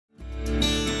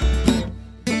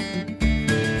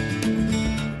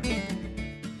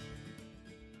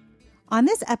On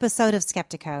this episode of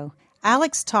Skeptiko,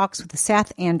 Alex talks with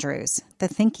Seth Andrews, the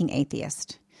Thinking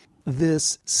Atheist.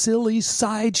 This silly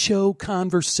sideshow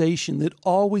conversation that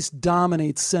always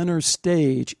dominates center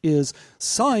stage is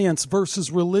science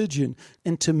versus religion.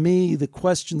 And to me, the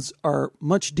questions are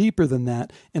much deeper than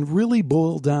that and really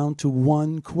boil down to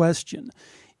one question.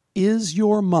 Is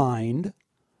your mind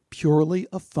purely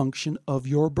a function of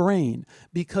your brain?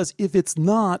 Because if it's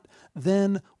not,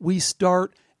 then we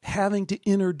start having to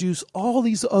introduce all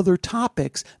these other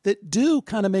topics that do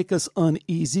kind of make us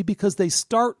uneasy because they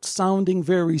start sounding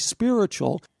very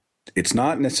spiritual. It's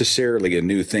not necessarily a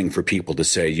new thing for people to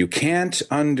say, you can't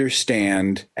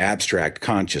understand abstract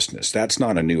consciousness. That's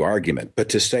not a new argument. But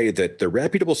to say that the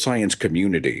reputable science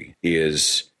community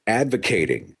is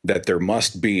advocating that there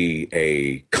must be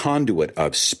a conduit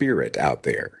of spirit out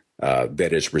there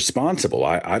that is responsible,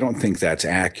 I don't think that's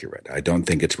accurate. I don't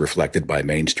think it's reflected by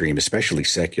mainstream, especially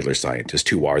secular scientists,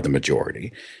 who are the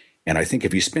majority. And I think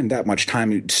if you spend that much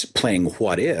time playing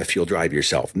what if, you'll drive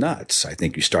yourself nuts. I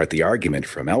think you start the argument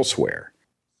from elsewhere.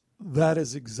 That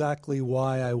is exactly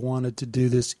why I wanted to do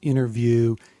this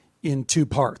interview in two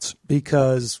parts,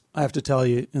 because I have to tell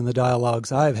you, in the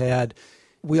dialogues I've had,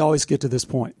 we always get to this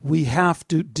point. We have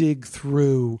to dig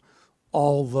through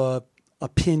all the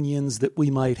opinions that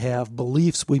we might have,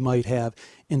 beliefs we might have,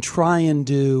 and try and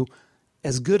do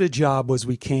as good a job as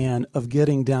we can of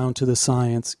getting down to the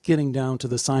science, getting down to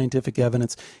the scientific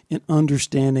evidence, and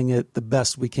understanding it the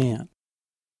best we can.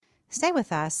 Stay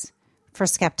with us for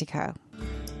Skeptiko.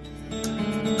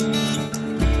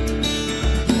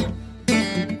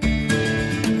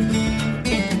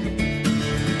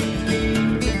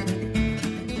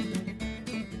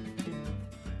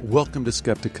 Welcome to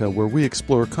Skeptiko, where we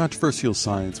explore controversial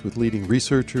science with leading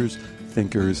researchers,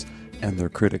 thinkers, and their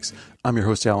critics. I'm your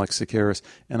host, Alex Tsakiris,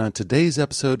 and on today's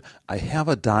episode, I have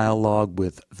a dialogue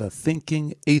with the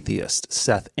Thinking Atheist,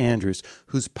 Seth Andrews,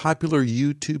 whose popular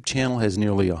YouTube channel has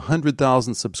nearly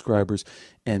 100,000 subscribers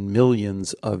and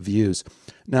millions of views.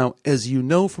 Now, as you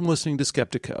know from listening to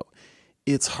Skeptiko,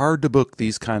 it's hard to book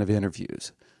these kind of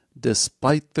interviews.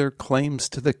 Despite their claims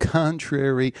to the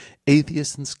contrary,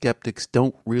 atheists and skeptics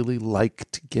don't really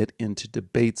like to get into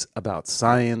debates about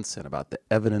science and about the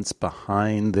evidence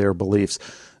behind their beliefs.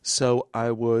 So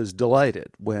I was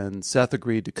delighted when Seth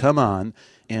agreed to come on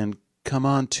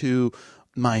to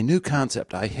my new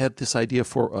concept. I had this idea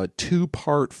for a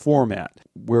two-part format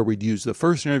where we'd use the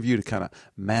first interview to kind of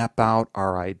map out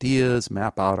our ideas,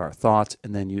 map out our thoughts,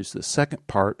 and then use the second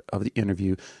part of the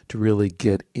interview to really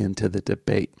get into the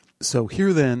debate. So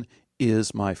here then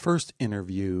is my first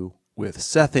interview with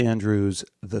Seth Andrews,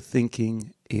 the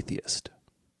Thinking Atheist.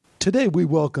 Today we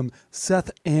welcome Seth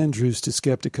Andrews to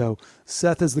Skeptiko.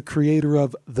 Seth is the creator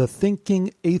of The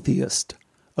Thinking Atheist,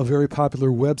 a very popular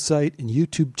website and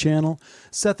YouTube channel.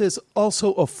 Seth is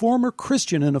also a former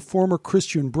Christian and a former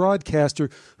Christian broadcaster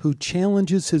who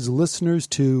challenges his listeners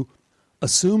to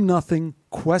assume nothing,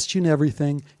 question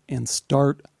everything, and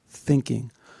start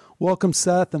thinking. Welcome,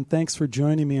 Seth, and thanks for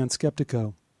joining me on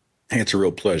Skeptiko. Hey, it's a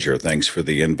real pleasure. Thanks for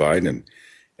the invite,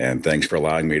 and thanks for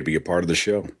allowing me to be a part of the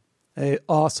show. Hey,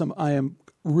 awesome. I am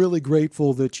really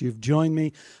grateful that you've joined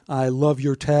me. I love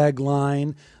your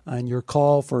tagline and your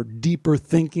call for deeper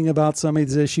thinking about some of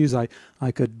these issues. I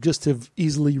could just have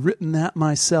easily written that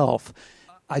myself.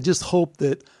 I just hope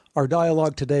that our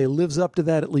dialogue today lives up to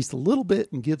that at least a little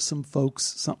bit and gives some folks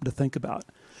something to think about.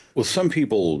 Well, some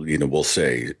people, will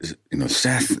say,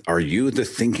 Seth, are you the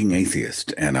Thinking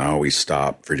Atheist? And I always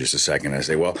stop for just a second. I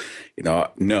say, well,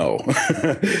 no.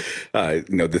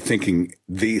 The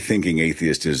Thinking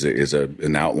Atheist is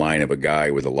an outline of a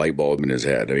guy with a light bulb in his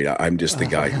head. I mean, I'm just the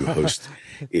guy who hosts.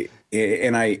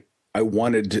 And I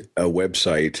wanted a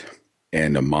website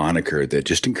and a moniker that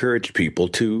just encouraged people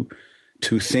to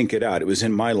think it out. It was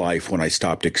in my life when I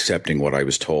stopped accepting what I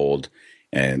was told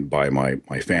and by my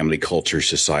family culture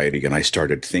society, and I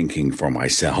started thinking for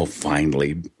myself.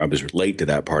 Finally, I was late to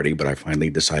that party, but I finally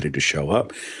decided to show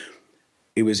up.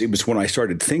 It was when I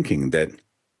started thinking that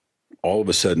all of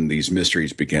a sudden these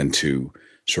mysteries began to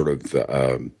sort of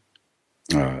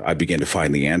I began to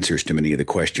find the answers to many of the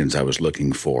questions I was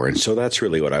looking for. And so that's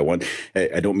really what I want.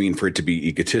 I don't mean for it to be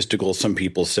egotistical. Some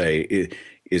people say,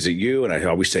 is it you? And I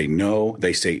always say no.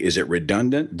 They say, is it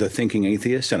redundant, the Thinking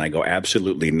Atheist? And I go,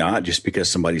 absolutely not. Just because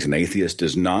somebody's an atheist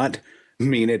does not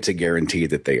mean it's a guarantee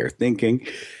that they are thinking.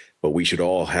 But we should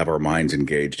all have our minds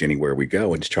engaged anywhere we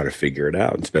go and just try to figure it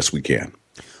out as best we can.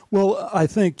 Well, I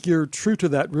think you're true to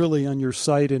that really on your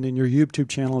site and in your YouTube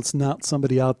channel. It's not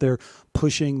somebody out there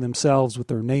pushing themselves with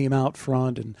their name out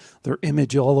front and their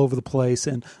image all over the place.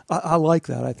 And I like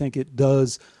that. I think it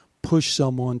does push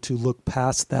someone to look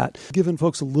past that. Giving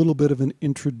folks a little bit of an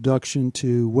introduction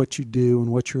to what you do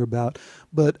and what you're about.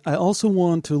 But I also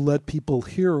want to let people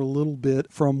hear a little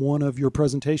bit from one of your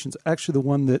presentations, actually the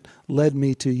one that led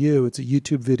me to you. It's a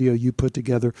YouTube video you put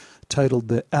together titled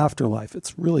The Afterlife.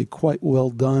 It's really quite well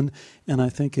done, and I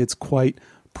think it's quite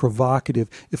provocative.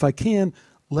 If I can,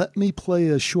 let me play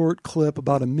a short clip,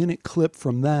 about a minute clip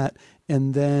from that,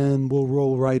 and then we'll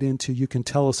roll right into, you can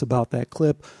tell us about that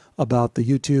clip, about the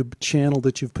YouTube channel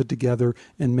that you've put together,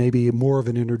 and maybe more of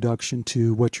an introduction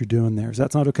to what you're doing there. Does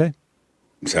that sound okay?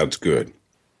 Sounds good.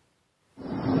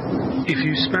 If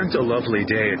you spent a lovely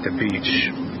day at the beach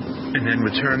and then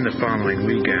returned the following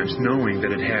weekend knowing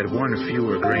that it had one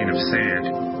fewer grain of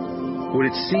sand, would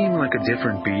it seem like a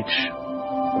different beach?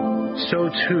 So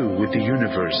too would the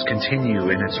universe continue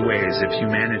in its ways if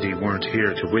humanity weren't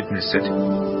here to witness it.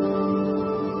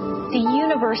 The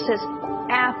universe is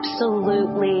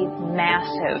absolutely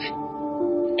massive,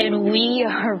 and we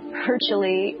are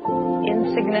virtually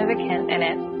insignificant in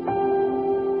it.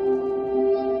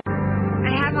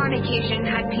 I have on occasion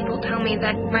had people tell me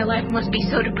that my life must be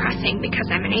so depressing because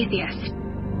I'm an atheist.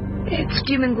 It's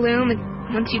doom and gloom, and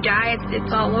once you die,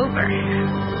 it's all over.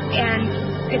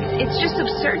 And it's just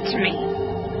absurd to me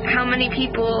how many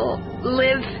people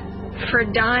live for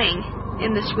dying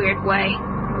in this weird way.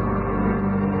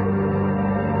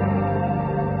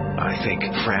 I think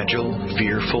fragile,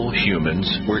 fearful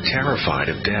humans were terrified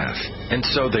of death, and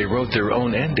so they wrote their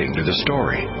own ending to the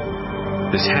story.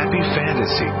 This happy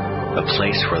fantasy, a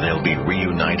place where they'll be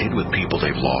reunited with people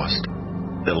they've lost.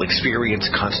 They'll experience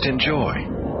constant joy.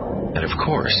 And of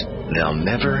course, they'll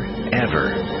never,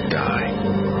 ever die.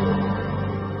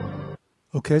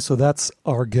 Okay, so that's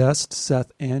our guest,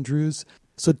 Seth Andrews.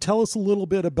 So tell us a little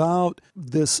bit about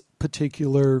this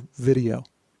particular video.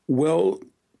 Well,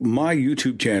 my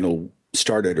YouTube channel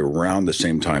started around the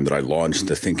same time that I launched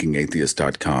the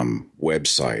thinkingatheist.com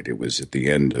website. It was at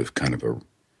the end of kind of a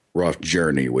rough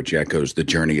journey, which echoes the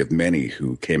journey of many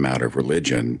who came out of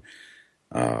religion.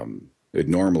 What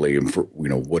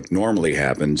normally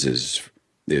happens is,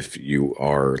 if you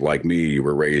are like me, you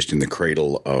were raised in the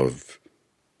cradle of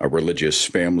a religious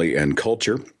family and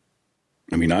culture.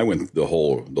 I mean, I went the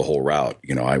whole route.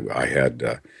 I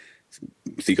had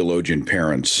theologian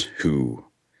parents who,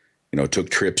 took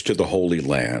trips to the Holy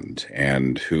Land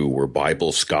and who were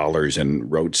Bible scholars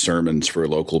and wrote sermons for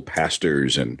local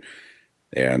pastors, and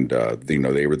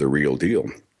they were the real deal.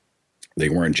 They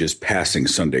weren't just passing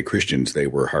Sunday Christians; they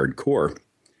were hardcore.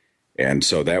 And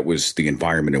so that was the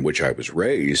environment in which I was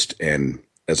raised. And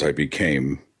as I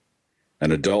became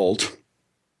an adult,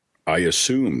 I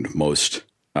assumed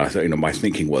my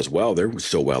thinking was, well, they're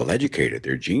so well educated,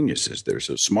 they're geniuses, they're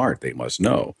so smart, they must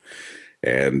know.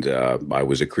 And I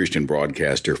was a Christian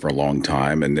broadcaster for a long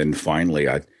time, and then finally,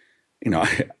 I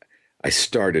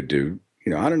started to,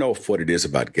 I don't know what it is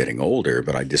about getting older,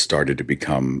 but I just started to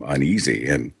become uneasy,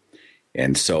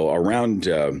 and so around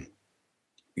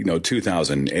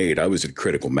 2008, I was at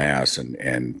critical mass,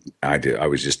 and I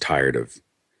was just tired of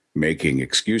making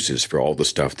excuses for all the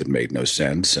stuff that made no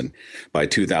sense. And by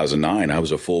 2009, I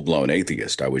was a full-blown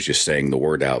atheist. I was just saying the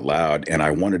word out loud, and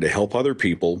I wanted to help other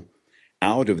people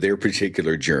out of their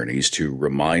particular journeys, to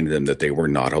remind them that they were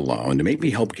not alone, to maybe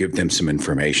help give them some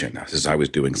information as I was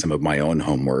doing some of my own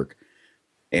homework,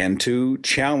 and to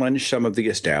challenge some of the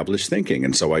established thinking.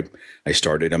 And so I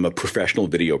started, I'm a professional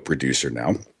video producer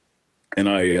now, and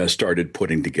I started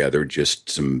putting together just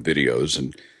some videos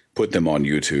and put them on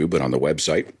YouTube and on the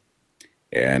website,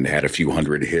 and had a few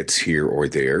hundred hits here or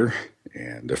there.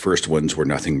 And the first ones were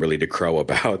nothing really to crow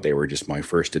about. They were just my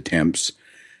first attempts,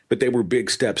 but they were big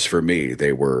steps for me.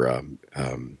 They were,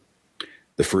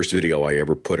 the first video I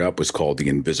ever put up was called The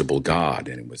Invisible God,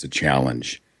 and it was a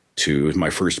challenge it was my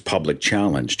first public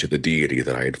challenge to the deity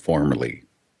that I had formerly,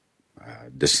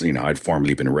 I'd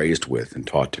formerly been raised with and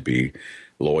taught to be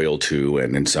loyal to,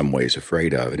 and in some ways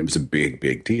afraid of. And it was a big,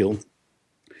 big deal.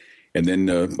 And then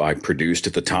I produced,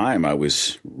 at the time, I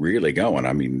was really going.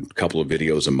 I mean, a couple of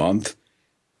videos a month,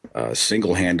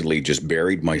 single-handedly just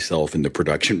buried myself in the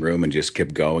production room and just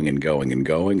kept going and going and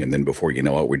going. And then before you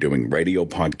know it, we're doing radio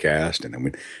podcast. And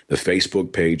then the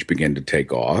Facebook page began to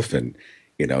take off. And,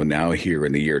 now here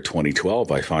in the year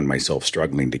 2012, I find myself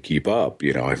struggling to keep up.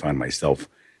 I find myself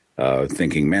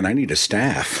thinking, man, I need a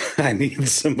staff. I need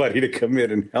somebody to come in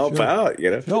and help out,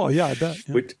 Oh, yeah, I bet.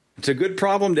 Yeah. It's a good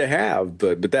problem to have,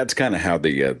 but that's kind of how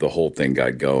the whole thing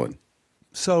got going.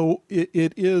 So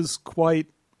it is quite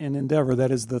an endeavor. That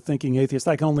is the Thinking Atheist.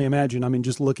 I can only imagine. I mean,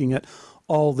 just looking at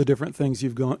all the different things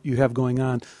you have going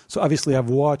on. So obviously, I've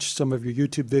watched some of your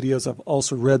YouTube videos. I've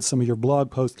also read some of your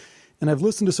blog posts, And I've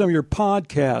listened to some of your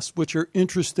podcasts, which are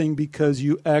interesting because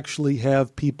you actually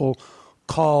have people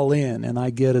call in, and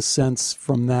I get a sense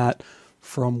from that,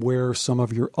 from where some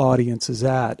of your audience is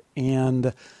at.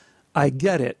 And I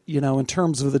get it. In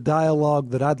terms of the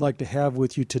dialogue that I'd like to have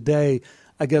with you today,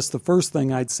 I guess the first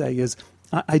thing I'd say is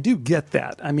I do get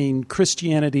that. I mean,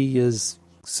 Christianity is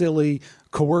silly,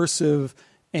 coercive,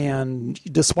 and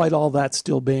despite all that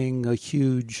still being a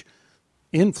huge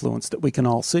influence that we can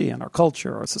all see in our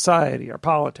culture, our society, our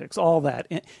politics, all that.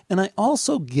 And I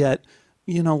also get,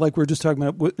 like we were just talking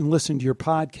about and listening to your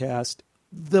podcast,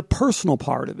 the personal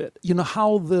part of it,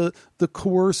 how the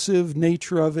coercive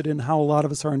nature of it and how a lot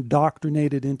of us are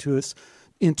indoctrinated into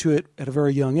it at a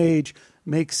very young age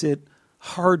makes it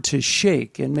hard to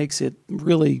shake and makes it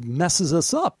really messes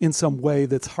us up in some way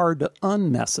that's hard to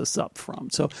unmess us up from.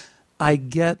 So I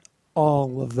get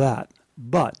all of that.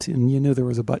 But, and you knew there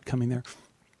was a but coming there,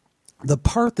 the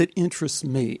part that interests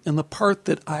me and the part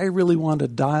that I really want to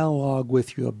dialogue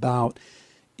with you about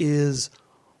is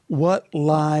what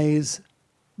lies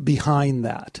behind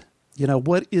that.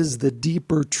 What is the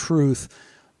deeper truth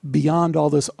beyond all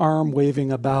this arm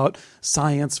waving about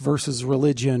science versus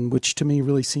religion, which to me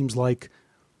really seems like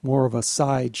more of a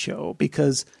sideshow?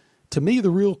 Because to me, the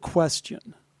real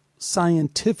question,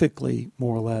 scientifically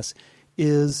more or less,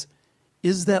 is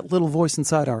that little voice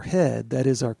inside our head, that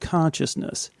is our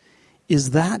consciousness,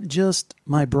 is that just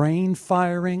my brain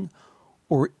firing,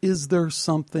 or is there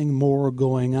something more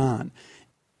going on?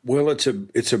 Well, it's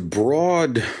a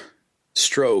broad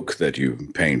stroke that you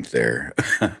paint there.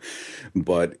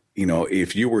 But,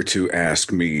 if you were to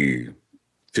ask me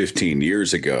 15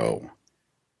 years ago,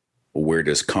 where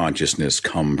does consciousness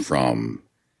come from?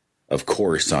 Of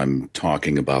course, I'm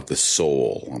talking about the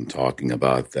soul. I'm talking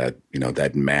about that,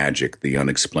 that magic, the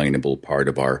unexplainable part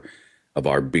of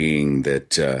our being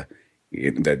that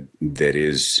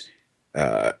is,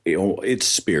 it's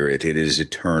spirit, it is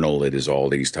eternal, it is all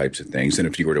these types of things. And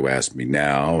if you were to ask me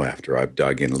now, after I've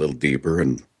dug in a little deeper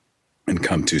and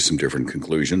come to some different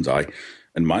conclusions,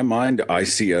 in my mind, I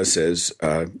see us as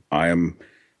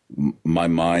my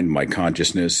mind, my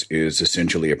consciousness is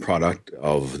essentially a product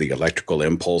of the electrical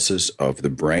impulses of the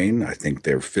brain. I think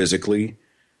they're physically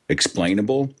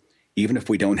explainable. Even if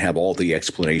we don't have all the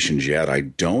explanations yet, I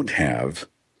don't have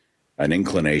an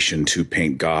inclination to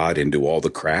paint God into all the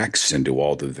cracks, into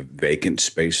all the vacant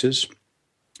spaces,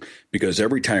 because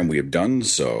every time we have done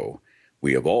so,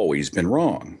 we have always been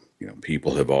wrong.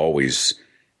 People have always,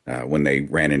 when they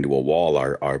ran into a wall,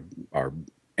 our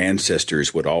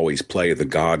ancestors would always play the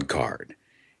God card.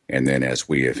 And then as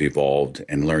we have evolved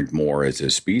and learned more as a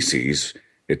species,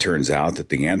 it turns out that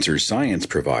the answers science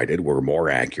provided were more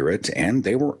accurate and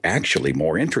they were actually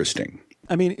more interesting.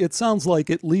 I mean, it sounds like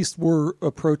at least we're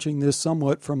approaching this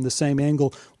somewhat from the same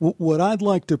angle. What I'd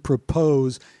like to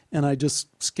propose, and I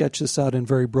just sketched this out in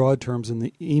very broad terms in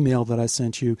the email that I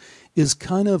sent you, is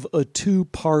kind of a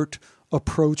two-part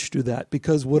approach to that.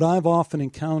 Because what I've often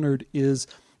encountered is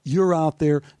you're out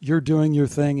there, you're doing your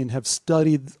thing and have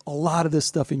studied a lot of this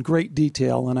stuff in great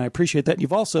detail, and I appreciate that.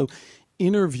 You've also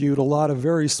interviewed a lot of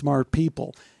very smart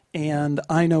people. And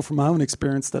I know from my own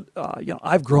experience that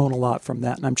I've grown a lot from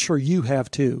that, and I'm sure you have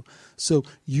too. So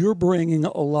you're bringing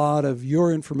a lot of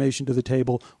your information to the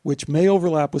table, which may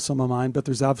overlap with some of mine, but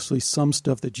there's obviously some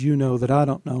stuff that you know that I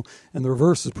don't know, and the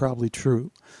reverse is probably true.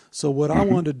 So what I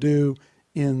want to do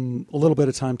in a little bit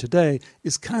of time today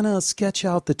is kind of sketch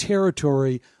out the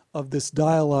territory of this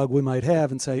dialogue we might have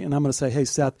and say, and I'm going to say, hey,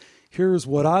 Seth, here's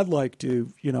what I'd like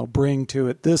to, bring to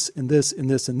it, this and this and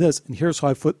this and this, and here's how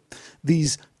I put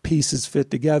these pieces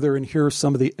fit together, and here are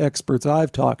some of the experts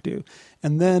I've talked to.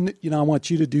 And then, I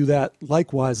want you to do that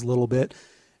likewise a little bit,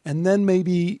 and then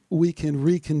maybe we can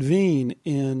reconvene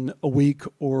in a week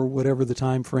or whatever the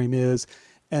time frame is,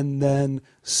 and then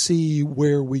see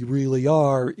where we really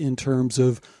are in terms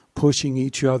of pushing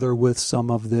each other with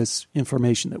some of this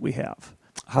information that we have.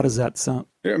 How does that sound?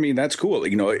 I mean, that's cool.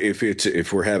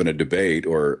 If we're having a debate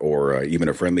or even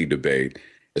a friendly debate,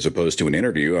 as opposed to an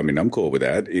interview, I mean, I'm cool with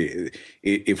that.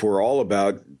 If we're all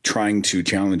about trying to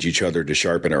challenge each other to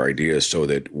sharpen our ideas so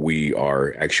that we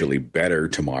are actually better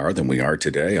tomorrow than we are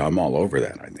today, I'm all over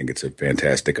that. I think it's a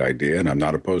fantastic idea, and I'm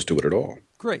not opposed to it at all.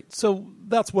 Great. So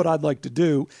that's what I'd like to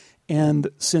do. And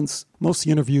since most of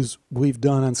the interviews we've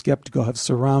done on Skeptiko have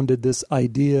surrounded this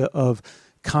idea of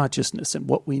consciousness and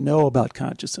what we know about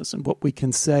consciousness and what we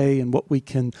can say and what we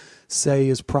can say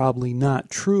is probably not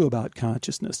true about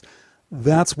consciousness,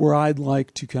 that's where I'd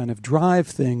like to kind of drive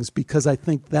things, because I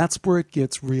think that's where it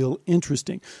gets real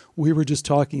interesting. We were just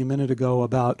talking a minute ago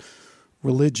about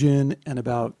religion and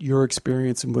about your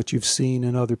experience and what you've seen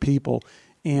in other people.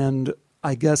 And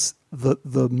I guess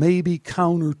the maybe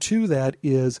counter to that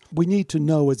is we need to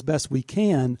know as best we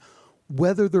can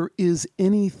whether there is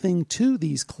anything to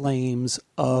these claims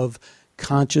of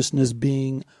consciousness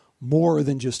being more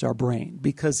than just our brain.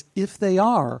 Because if they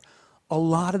are, a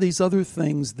lot of these other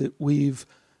things that we've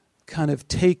kind of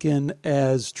taken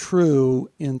as true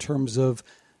in terms of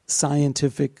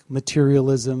scientific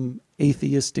materialism,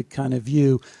 atheistic kind of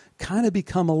view, kind of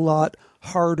become a lot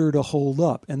harder to hold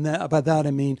up. And by that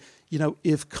I mean,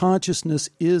 if consciousness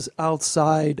is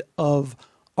outside of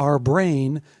our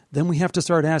brain, then we have to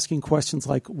start asking questions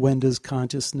like, when does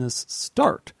consciousness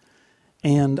start?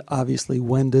 And obviously,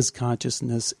 when does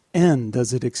consciousness end?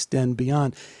 Does it extend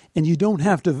beyond? And you don't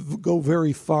have to go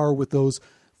very far with those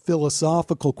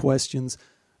philosophical questions,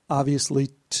 obviously,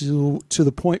 to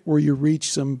the point where you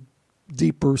reach some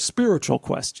deeper spiritual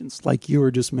questions. Like you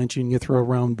were just mentioning, you throw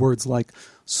around words like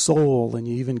soul, and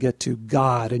you even get to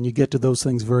God, and you get to those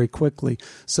things very quickly.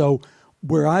 So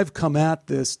where I've come at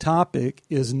this topic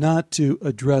is not to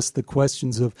address the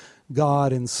questions of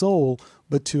God and soul,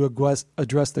 but to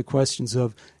address the questions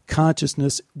of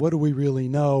consciousness. What do we really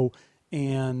know?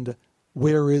 And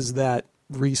where is that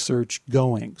research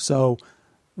going? So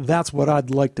that's what I'd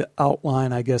like to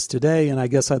outline, I guess, today. And I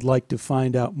guess I'd like to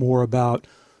find out more about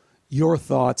your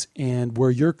thoughts and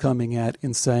where you're coming at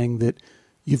in saying that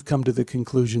you've come to the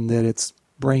conclusion that it's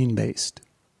brain-based.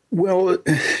 Well,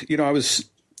 I was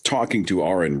talking to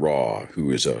R.N. Raw,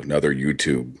 who is another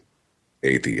YouTube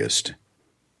atheist,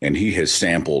 and he has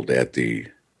sampled at the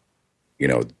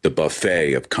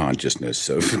buffet of consciousness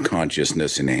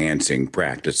enhancing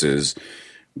practices,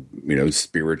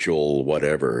 spiritual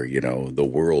whatever, the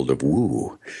world of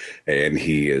woo. And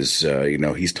he is,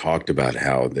 he's talked about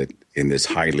how that in this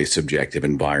highly subjective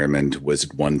environment was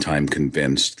at one time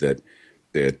convinced that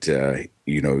he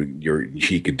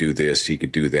could do this, he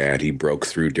could do that. He broke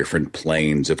through different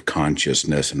planes of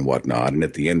consciousness and whatnot. And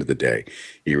at the end of the day,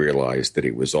 he realized that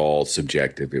it was all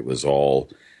subjective. It was all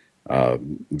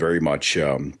very much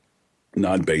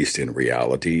not based in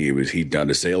reality. He'd done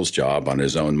a sales job on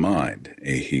his own mind.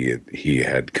 He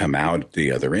had come out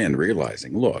the other end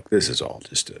realizing, look, this is all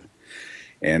just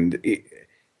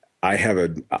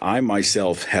I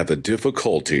myself have a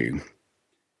difficulty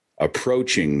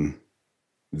approaching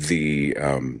the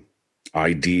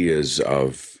ideas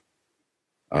of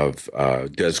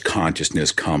does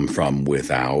consciousness come from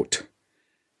without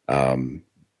a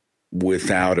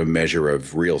measure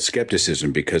of real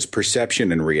skepticism, because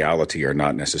perception and reality are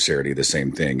not necessarily the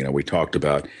same thing. We talked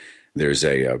about, there's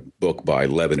a book by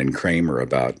Levin and Kramer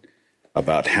about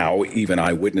how even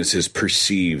eyewitnesses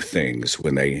perceive things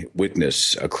when they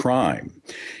witness a crime.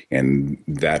 And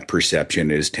that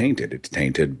perception is tainted. It's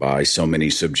tainted by so many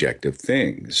subjective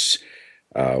things.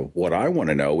 What I want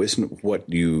to know isn't what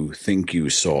you think you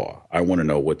saw. I want to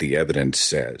know what the evidence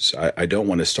says. I don't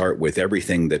want to start with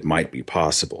everything that might be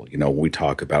possible. We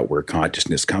talk about where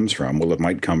consciousness comes from. Well, it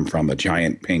might come from a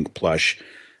giant pink plush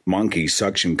monkey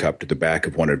suction cup to the back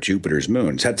of one of Jupiter's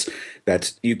moons.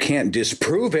 That's you can't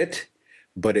disprove it,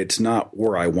 but it's not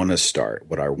where I want to start.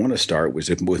 What I want to start was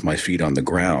with my feet on the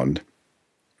ground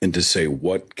and to say,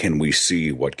 what can we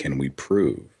see? What can we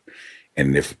prove?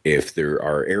 And if there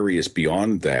are areas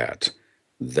beyond that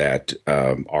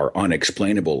are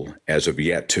unexplainable as of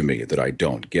yet to me that I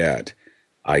don't get,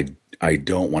 I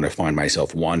don't want to find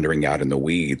myself wandering out in the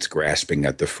weeds, grasping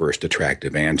at the first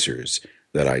attractive answers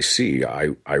that I see.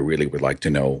 I really would like to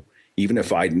know, even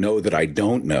if I know that I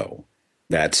don't know,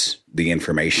 that's the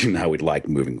information I would like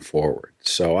moving forward.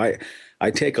 So I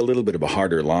take a little bit of a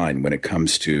harder line when it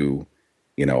comes to,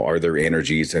 are there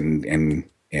energies and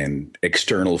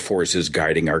external forces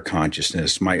guiding our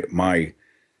consciousness? My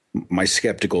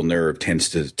skeptical nerve tends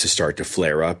to start to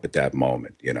flare up at that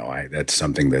moment. That's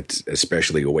something that's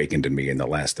especially awakened in me in the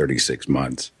last 36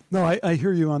 months. No, I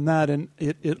hear you on that. And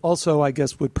it also, I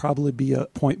guess, would probably be a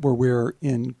point where we're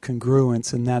in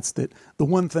congruence. And that's that the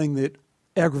one thing that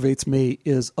aggravates me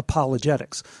is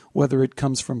apologetics, whether it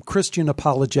comes from Christian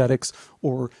apologetics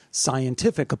or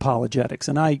scientific apologetics.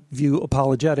 And I view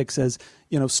apologetics as,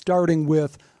 starting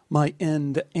with my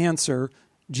end answer,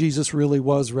 Jesus really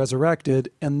was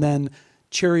resurrected, and then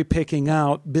cherry picking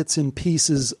out bits and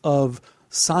pieces of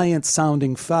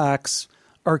science-sounding facts,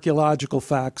 archaeological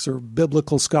facts or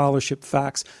biblical scholarship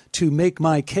facts to make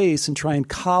my case and try and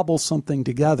cobble something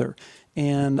together.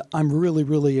 And I'm really,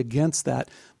 really against that.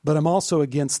 But I'm also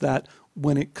against that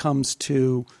when it comes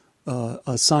to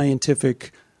a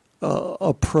scientific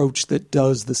approach that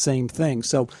does the same thing.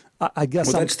 So I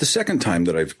guess that's the second time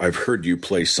that I've heard you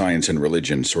place science and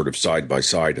religion sort of side by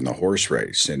side in the horse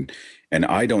race, and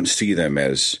I don't see them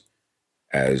as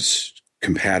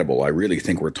compatible, I really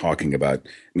think we're talking about,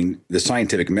 the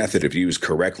scientific method, if used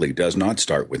correctly, does not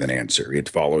start with an answer. It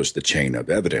follows the chain of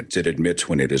evidence. It admits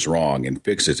when it is wrong and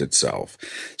fixes itself.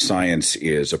 Science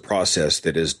is a process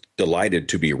that is delighted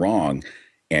to be wrong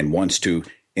and wants to,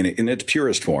 in its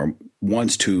purest form,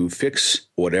 wants to fix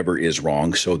whatever is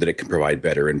wrong so that it can provide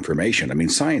better information.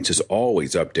 Science is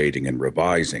always updating and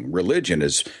revising. Religion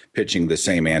is pitching the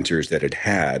same answers that it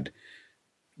had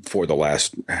for the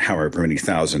last however many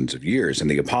thousands of years.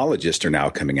 And the apologists are now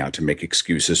coming out to make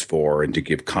excuses for and to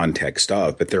give context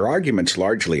of, but their arguments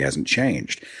largely hasn't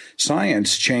changed.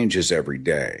 Science changes every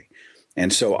day.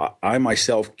 And so I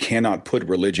myself cannot put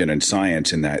religion and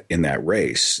science in that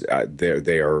race.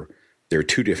 They're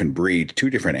two different breeds,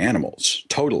 two different animals,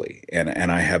 totally. And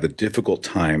I have a difficult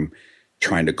time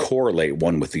trying to correlate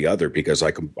one with the other because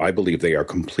I believe they are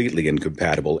completely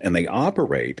incompatible and they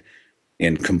operate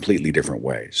in completely different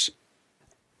ways.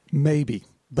 Maybe,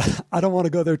 but I don't want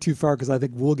to go there too far because I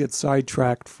think we'll get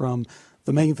sidetracked from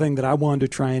the main thing that I wanted to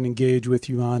try and engage with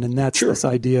you on, and that's this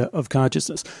idea of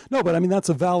consciousness. No, but that's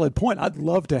a valid point. I'd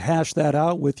love to hash that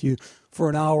out with you for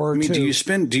an hour or two.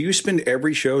 Do you spend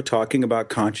every show talking about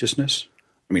consciousness?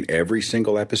 Every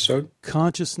single episode?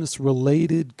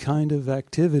 Consciousness-related kind of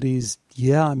activities,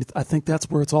 yeah. I think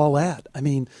that's where it's all at.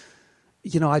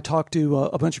 I talked to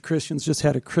a bunch of Christians, just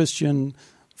had a Christian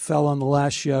fellow on the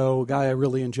last show, a guy I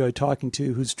really enjoyed talking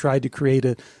to, who's tried to create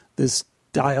this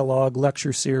dialogue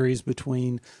lecture series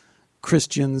between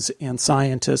Christians and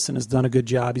scientists and has done a good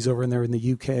job. He's over in there in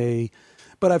the UK.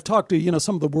 But I've talked to,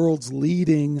 some of the world's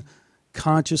leading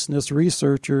consciousness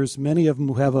researchers, many of them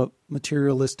who have a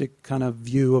materialistic kind of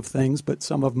view of things, but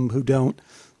some of them who don't.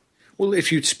 Well,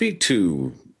 if you speak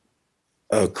to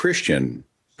a Christian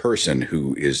person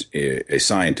who is a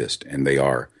scientist, and they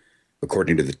are,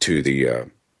 according to the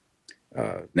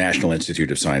National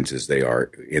Institute of Sciences, they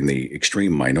are in the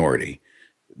extreme minority.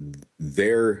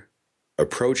 Their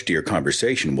approach to your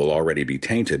conversation will already be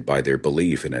tainted by their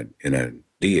belief in a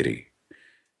deity.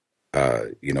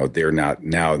 They're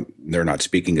not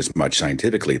speaking as much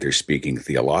scientifically; they're speaking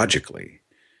theologically.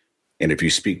 And if you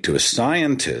speak to a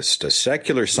scientist, a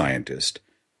secular scientist,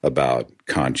 about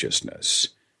consciousness,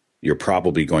 you're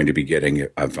probably going to be getting,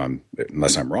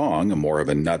 unless I'm wrong, more of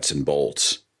a nuts and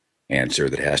bolts answer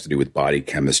that has to do with body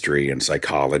chemistry and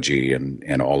psychology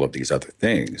and all of these other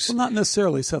things. Well, not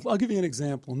necessarily, Seth. I'll give you an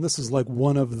example, and this is like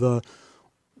one of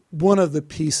the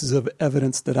pieces of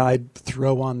evidence that I'd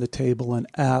throw on the table and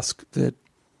ask that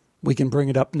we can bring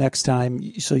it up next time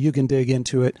so you can dig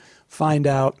into it, find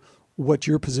out what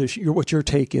your position, what your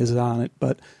take is on it.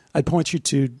 But I'd point you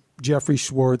to Jeffrey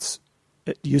Schwartz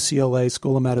at UCLA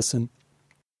School of Medicine.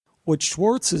 What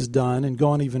Schwartz has done, and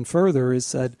gone even further, is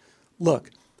said,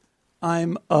 look,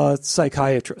 I'm a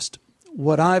psychiatrist.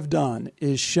 What I've done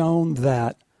is shown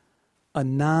that a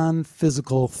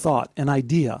non-physical thought, an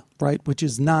idea, right, which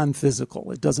is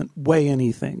non-physical. It doesn't weigh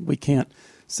anything. We can't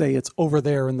say it's over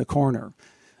there in the corner.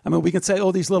 We can say,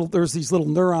 there's these little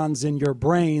neurons in your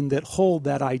brain that hold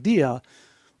that idea,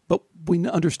 but we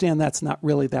understand that's not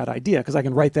really that idea because I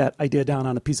can write that idea down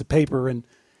on a piece of paper and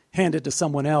hand it to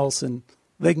someone else and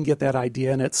they can get that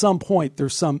idea. And at some point,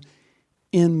 there's some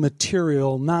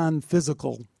immaterial,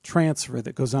 non-physical transfer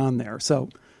that goes on there. So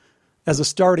as a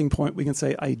starting point, we can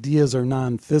say ideas are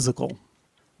non-physical.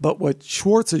 But what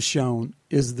Schwartz has shown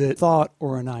is that thought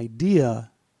or an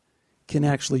idea can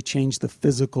actually change the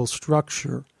physical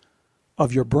structure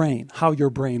of your brain, how your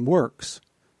brain works.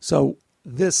 So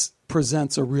this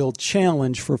presents a real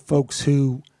challenge for folks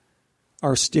who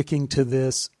are sticking to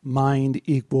this mind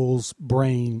equals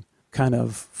brain kind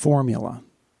of formula.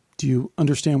 Do you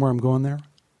understand where I'm going there?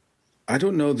 I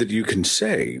don't know that you can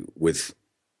say with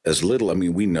as little.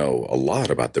 We know a lot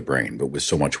about the brain, but with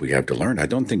so much we have to learn, I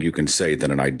don't think you can say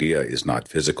that an idea is not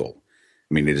physical.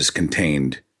 It is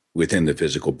contained within the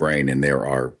physical brain, and there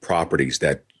are properties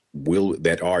that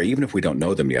are, even if we don't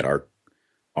know them yet,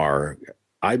 are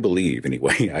I believe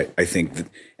anyway, I think that,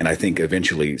 and I think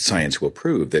eventually science will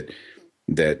prove that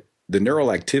the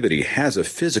neural activity has a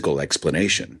physical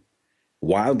explanation,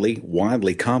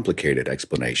 wildly complicated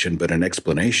explanation, but an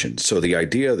explanation. So the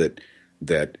idea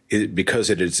that because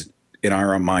it is in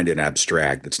our mind an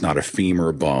abstract, it's not a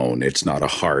femur bone, it's not a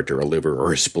heart or a liver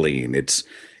or a spleen, it's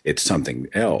something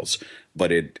else,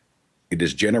 but it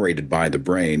is generated by the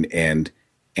brain, and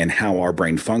how our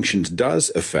brain functions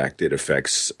does affect. It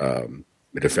affects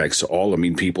all.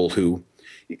 People who,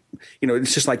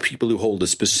 it's just like people who hold a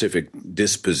specific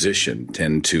disposition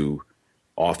tend to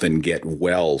often get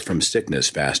well from sickness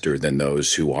faster than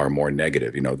those who are more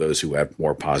negative, those who have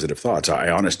more positive thoughts. I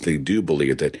honestly do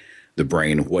believe that the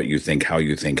brain, what you think, how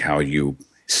you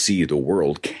see the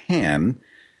world can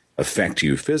affect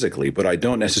you physically, but I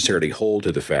don't necessarily hold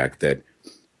to the fact that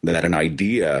an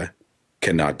idea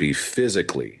cannot be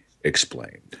physically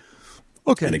explained.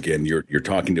 Okay. And again, you're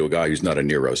talking to a guy who's not a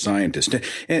neuroscientist.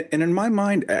 And in my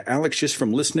mind, Alex, just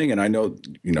from listening, and I know,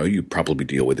 you probably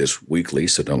deal with this weekly,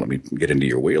 so don't let me get into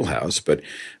your wheelhouse, but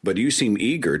you seem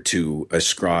eager to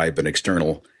ascribe an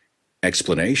external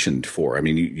explanation for. I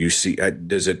mean, you see,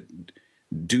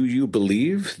 do you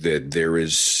believe that there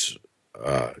is,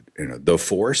 the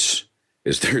force?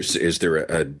 Is there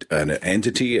an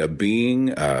entity, a being?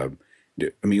 Where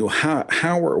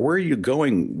are you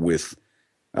going with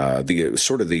the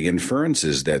sort of the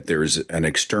inferences that there's an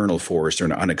external force or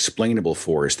an unexplainable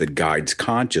force that guides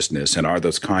consciousness? And are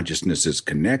those consciousnesses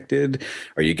connected?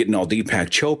 Are you getting all Deepak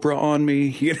Chopra on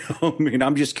me?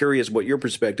 I'm just curious what your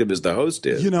perspective as the host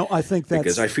is. I think that's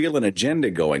because I feel an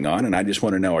agenda going on, and I just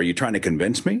want to know: are you trying to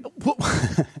convince me?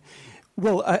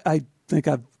 Well, I think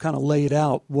I've kind of laid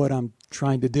out what I'm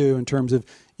trying to do in terms of,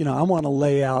 I want to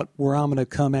lay out where I'm going to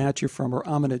come at you from, or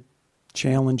I'm going to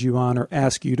challenge you on, or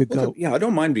ask you to go. Yeah, I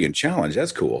don't mind being challenged.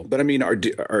 That's cool. But I mean, are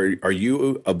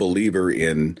you a believer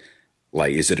in,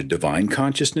 like, is it a divine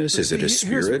consciousness? Is it a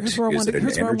spirit? Is it an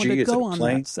energy? Is it a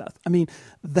plane? Seth. I mean,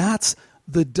 that's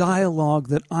the dialogue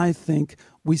that I think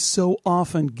we so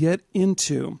often get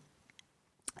into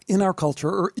in our culture,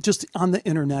 or just on the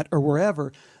internet or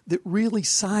wherever, that really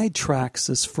sidetracks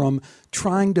us from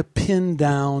trying to pin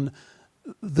down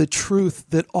the truth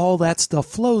that all that stuff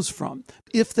flows from.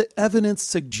 If the evidence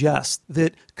suggests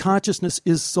that consciousness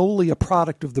is solely a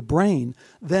product of the brain,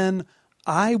 then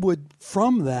I would,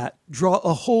 from that, draw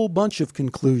a whole bunch of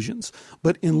conclusions.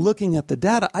 But in looking at the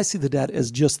data, I see the data as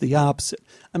just the opposite.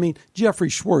 I mean, Jeffrey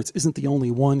Schwartz isn't the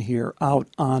only one here out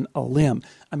on a limb.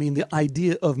 I mean, the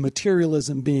idea of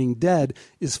materialism being dead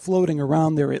is floating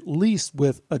around there, at least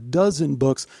with a dozen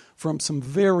books from some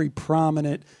very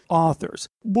prominent authors.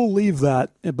 We'll leave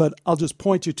that, but I'll just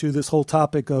point you to this whole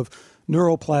topic of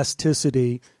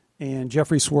neuroplasticity. And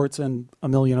Jeffrey Schwartz and a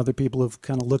million other people have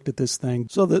kind of looked at this thing.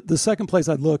 So the second place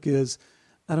I'd look is,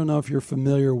 I don't know if you're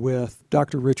familiar with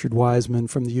Dr. Richard Wiseman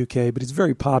from the UK, but he's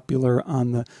very popular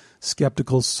on the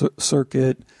skeptical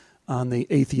circuit, on the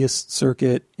atheist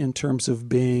circuit, in terms of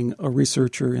being a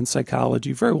researcher in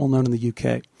psychology, very well known in the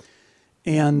UK.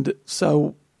 And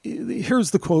so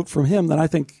here's the quote from him that I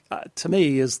think, to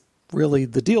me, is really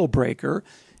the deal breaker.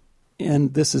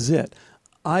 And this is it.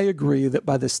 I agree that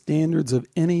by the standards of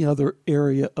any other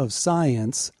area of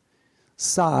science,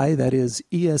 psi, that is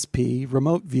ESP,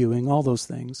 remote viewing, all those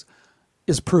things,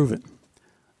 is proven.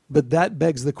 But that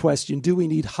begs the question, do we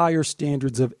need higher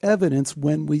standards of evidence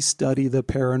when we study the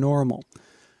paranormal?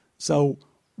 So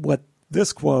what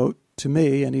this quote to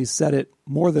me, and he said it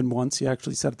more than once, he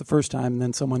actually said it the first time, and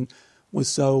then someone was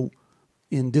so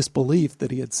in disbelief that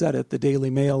he had said it, the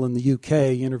Daily Mail in the UK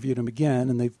interviewed him again,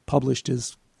 and they've published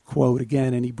his quote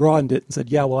again, and he broadened it and said,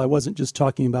 yeah, well, I wasn't just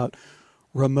talking about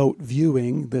remote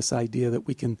viewing, this idea that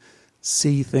we can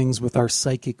see things with our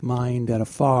psychic mind at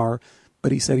afar,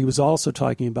 but he said he was also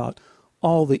talking about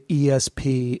all the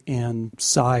ESP and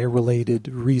psi-related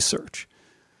research.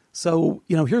 So,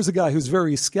 here's a guy who's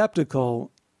very skeptical,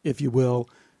 if you will,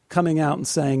 coming out and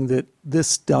saying that this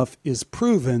stuff is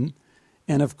proven,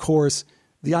 and of course,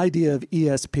 the idea of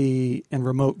ESP and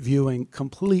remote viewing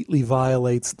completely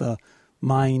violates the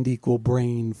mind equal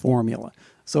brain formula.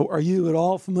 So are you at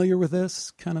all familiar with this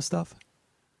kind of stuff?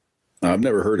 I've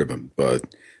never heard of him,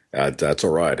 but that's all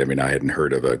right. I mean, I hadn't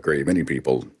heard of a great many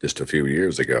people just a few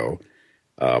years ago.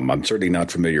 I'm certainly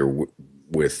not familiar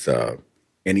with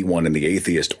anyone in the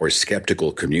atheist or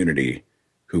skeptical community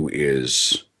who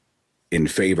is in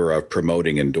favor of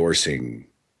promoting, endorsing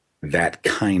that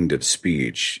kind of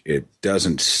speech. It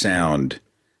doesn't sound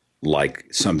like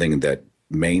something that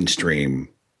mainstream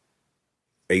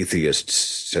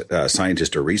atheists,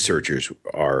 scientists, or researchers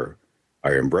are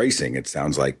embracing. It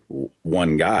sounds like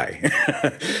one guy.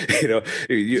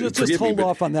 Just hold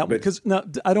off on that one, because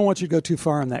I don't want you to go too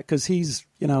far on that, because he's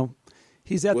at the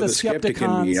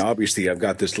Skeptiko. Obviously, I've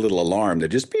got this little alarm that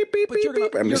just beep beep beep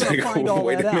beep. I'm just like,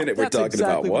 wait a minute, we're talking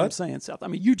about what? I'm saying, Seth. I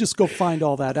mean, you just go find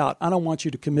all that out. I don't want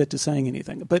you to commit to saying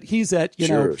anything. But he's at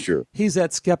sure. He's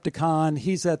at Skeptiko.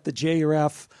 He's at the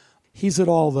JRF. He's at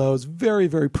all those, very,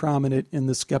 very prominent in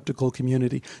the skeptical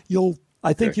community.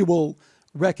 I think you will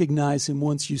recognize him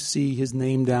once you see his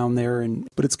name down there.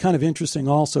 But it's kind of interesting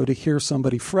also to hear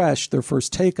somebody fresh, their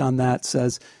first take on that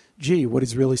says, gee, what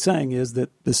he's really saying is that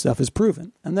this stuff is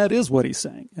proven. And that is what he's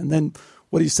saying. And then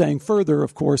what he's saying further,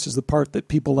 of course, is the part that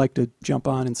people like to jump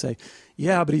on and say,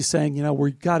 yeah, but he's saying,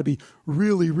 we've got to be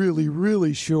really, really,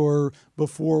 really sure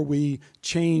before we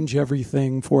change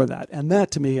everything for that. And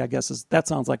that, to me, I guess, that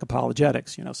sounds like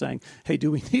apologetics, saying, hey,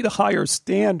 do we need a higher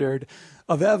standard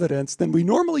of evidence than we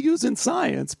normally use in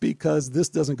science because this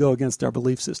doesn't go against our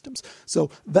belief systems? So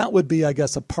that would be, I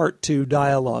guess, a part 2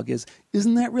 dialogue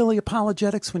isn't that really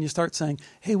apologetics when you start saying,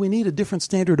 hey, we need a different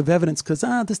standard of evidence because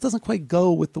this doesn't quite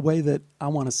go with the way that I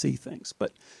want to see things.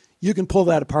 But you can pull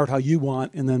that apart how you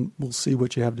want, and then we'll see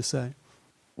what you have to say.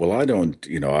 Well, I don't,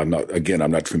 I'm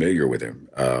not familiar with him.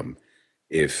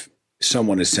 If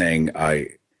someone is saying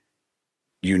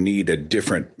you need a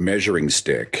different measuring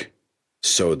stick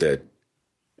so that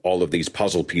all of these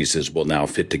puzzle pieces will now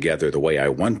fit together the way I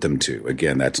want them to,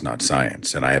 again, that's not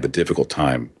science. And I have a difficult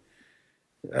time,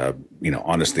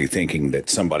 honestly thinking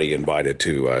that somebody invited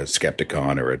to a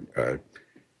Skeptikon or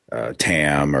a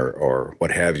TAM or what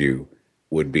have you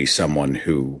would be someone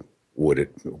who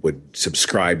would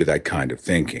subscribe to that kind of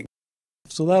thinking.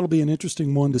 So that'll be an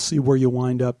interesting one to see where you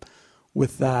wind up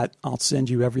with that. I'll send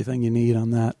you everything you need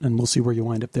on that, and we'll see where you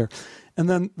wind up there. And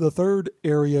then the third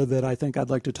area that I think I'd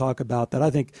like to talk about that I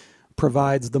think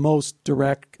provides the most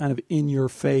direct kind of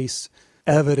in-your-face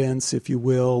evidence, if you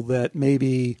will, that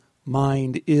maybe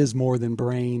mind is more than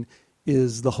brain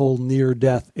is the whole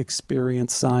near-death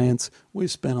experience science. We've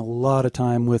spent a lot of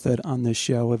time with it on this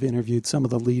show. I've interviewed some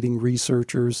of the leading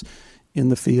researchers in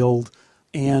the field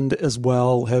and as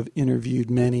well have interviewed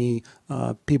many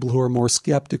people who are more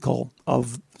skeptical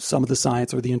of some of the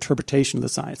science or the interpretation of the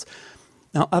science.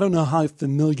 Now, I don't know how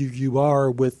familiar you are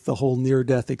with the whole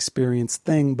near-death experience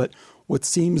thing, but what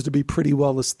seems to be pretty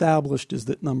well established is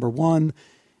that, number one,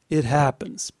 it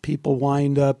happens. People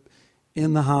wind up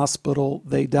in the hospital,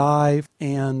 they die,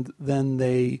 and then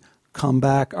they come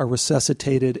back, are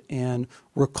resuscitated, and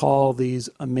recall these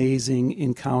amazing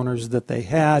encounters that they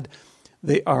had.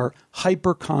 They are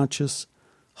hyper-conscious,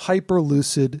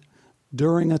 hyper-lucid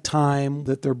during a time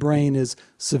that their brain is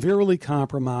severely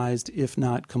compromised, if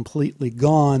not completely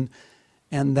gone,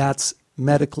 and that's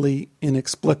medically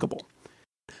inexplicable.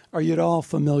 Are you at all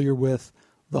familiar with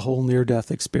the whole near-death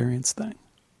experience thing?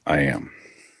 I am.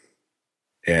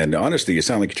 And honestly, you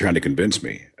sound like you're trying to convince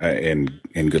me, and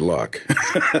good luck.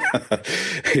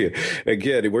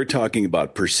 Again, we're talking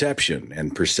about perception,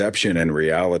 and perception and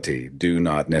reality do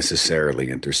not necessarily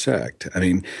intersect. I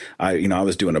mean, I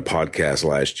was doing a podcast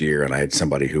last year, and I had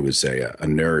somebody who was a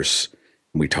nurse.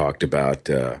 And we talked about,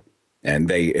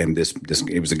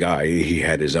 it was a guy. He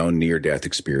had his own near-death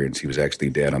experience. He was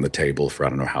actually dead on the table for I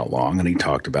don't know how long, and he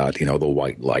talked about the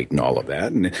white light and all of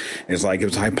that, and it's like it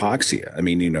was hypoxia. I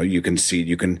mean, you can see,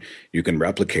 you can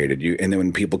replicate it. And then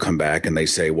when people come back and they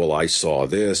say, "Well, I saw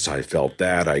this, I felt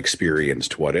that, I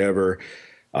experienced whatever,"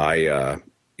 you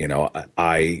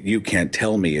can't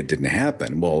tell me it didn't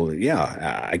happen. Well,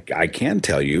 yeah, I can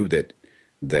tell you that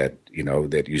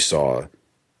you saw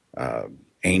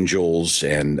angels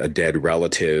and a dead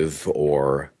relative,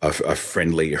 or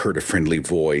heard a friendly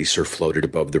voice, or floated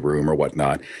above the room, or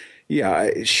whatnot.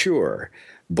 Yeah, sure.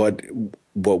 But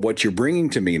what you're bringing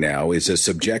to me now is a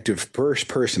subjective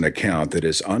first-person account that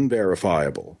is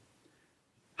unverifiable,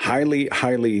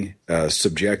 highly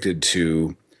subjected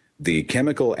to the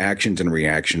chemical actions and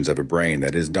reactions of a brain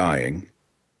that is dying,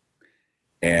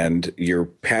 and you're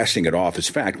passing it off as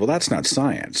fact. Well, that's not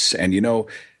science. And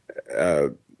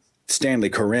Stanley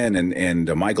Coren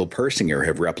and Michael Persinger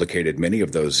have replicated many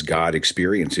of those God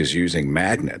experiences using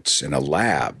magnets in a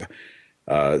lab.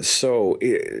 So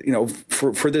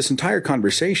for this entire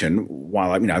conversation,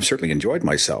 while I've certainly enjoyed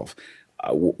myself,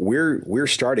 we're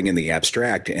starting in the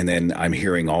abstract, and then I'm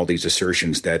hearing all these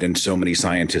assertions that, and so many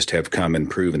scientists have come and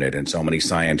proven it, and so many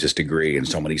scientists agree, and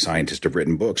so many scientists have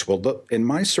written books. Well, look, in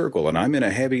my circle, and I'm in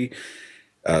a heavy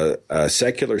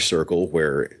secular circle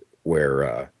where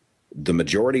the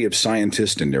majority of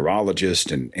scientists and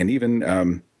neurologists and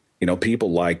even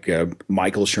people like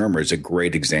Michael Shermer is a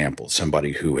great example,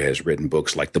 somebody who has written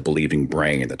books like The Believing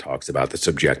Brain that talks about the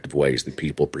subjective ways that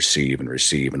people perceive and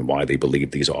receive and why they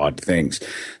believe these odd things.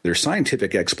 They're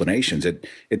scientific explanations.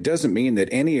 It doesn't mean that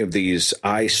any of these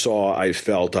I saw, I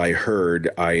felt, I heard,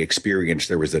 I experienced,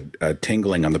 there was a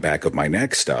tingling on the back of my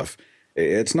neck stuff.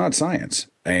 It's not science,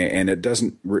 and it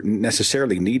doesn't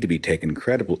necessarily need to be taken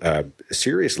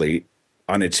seriously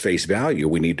on its face value.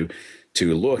 We need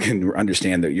to look and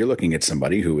understand that you're looking at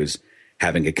somebody who is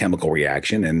having a chemical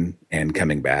reaction and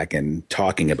coming back and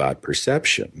talking about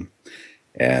perception.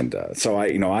 And so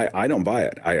I don't buy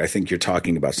it. I think you're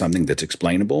talking about something that's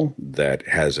explainable, that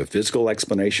has a physical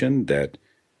explanation, that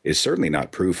is certainly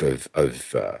not proof of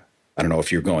I don't know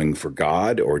if you're going for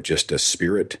God or just a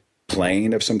spirit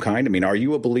plane of some kind? I mean, are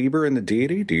you a believer in the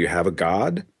deity? Do you have a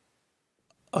God?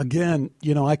 Again,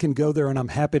 I can go there, and I'm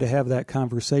happy to have that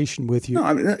conversation with you. No,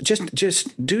 I mean,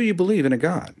 just do you believe in a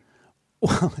God?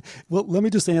 Well, let me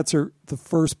just answer the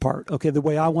first part, okay, the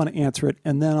way I want to answer it,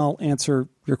 and then I'll answer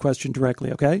your question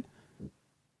directly, okay?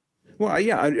 Well,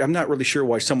 yeah, I'm not really sure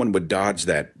why someone would dodge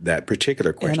that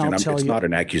particular question. It's not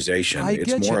an accusation. I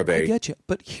get you.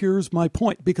 But here's my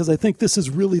point, because I think this is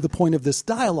really the point of this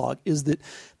dialogue, is that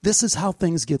this is how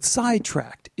things get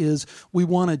sidetracked, is we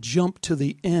want to jump to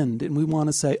the end, and we want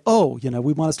to say,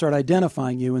 we want to start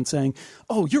identifying you and saying,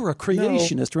 oh, you're a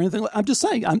creationist or anything. I'm just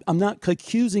saying, I'm not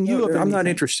accusing you of anything. I'm not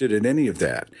interested in any of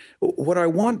that. What I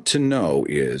want to know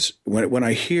is when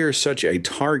I hear such a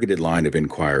targeted line of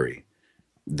inquiry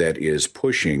that is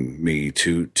pushing me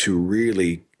to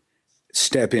really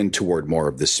step in toward more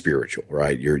of the spiritual,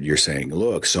 right? You're saying,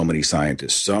 look, so many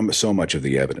scientists, so much of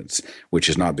the evidence, which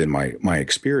has not been my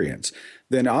experience.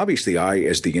 Then obviously I,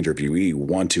 as the interviewee,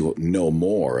 want to know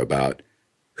more about,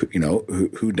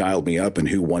 who dialed me up and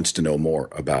who wants to know more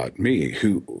about me.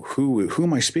 Who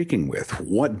am I speaking with?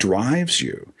 What drives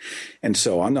you? And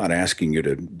so I'm not asking you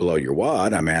to blow your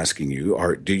wad. I'm asking you,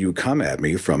 do you come at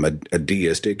me from a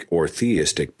deistic or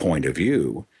theistic point of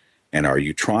view? And are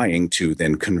you trying to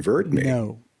then convert me?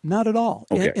 No, not at all.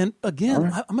 Okay. And again,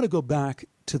 right. I'm going to go back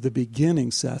to the beginning,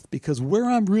 Seth, because where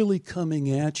I'm really coming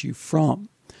at you from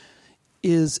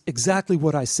is exactly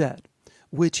what I said,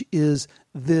 which is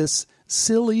this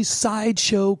silly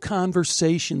sideshow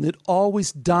conversation that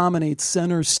always dominates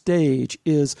center stage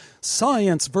is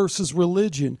science versus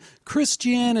religion,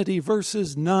 Christianity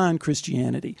versus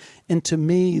non-Christianity. And to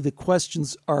me, the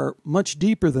questions are much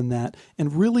deeper than that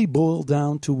and really boil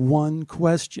down to one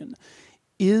question.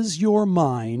 Is your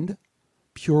mind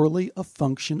purely a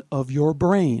function of your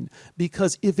brain?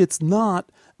 Because if it's not,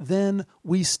 then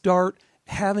we start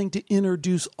having to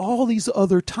introduce all these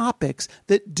other topics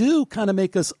that do kind of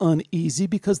make us uneasy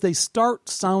because they start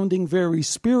sounding very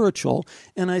spiritual.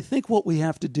 And I think what we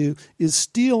have to do is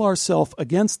steel ourselves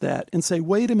against that and say,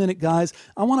 wait a minute, guys,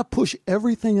 I want to push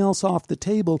everything else off the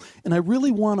table. And I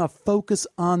really want to focus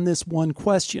on this one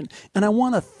question. And I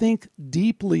want to think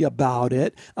deeply about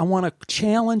it. I want to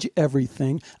challenge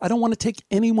everything. I don't want to take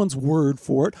anyone's word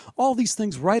for it. All these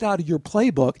things right out of your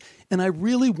playbook. And I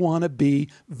really want to be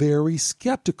very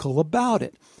skeptical about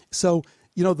it. So,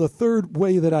 the third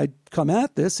way that I come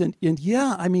at this, and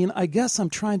yeah, I mean, I guess I'm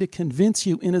trying to convince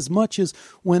you in as much as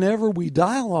whenever we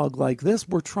dialogue like this,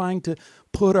 we're trying to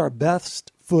put our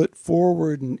best foot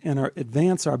forward and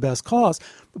advance our best cause.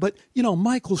 But,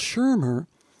 Michael Shermer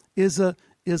is a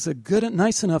good,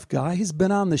 nice enough guy. He's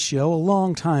been on the show a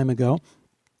long time ago.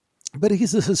 But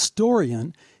he's a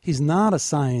historian. He's not a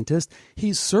scientist.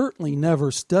 He's certainly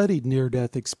never studied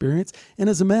near-death experience. And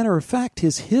as a matter of fact,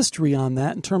 his history on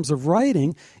that in terms of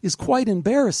writing is quite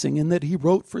embarrassing in that he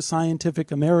wrote for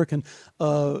Scientific American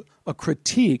a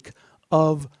critique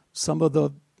of some of the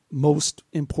most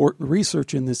important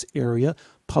research in this area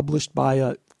published by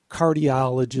a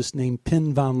cardiologist named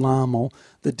Pim van Lommel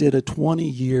that did a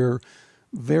 20-year,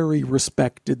 very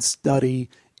respected study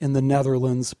in the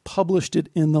Netherlands, published it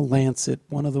in The Lancet,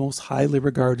 one of the most highly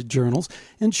regarded journals.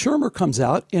 And Shermer comes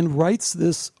out and writes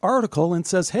this article and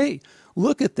says, hey,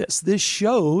 look at this. This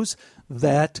shows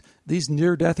that these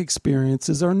near-death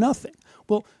experiences are nothing.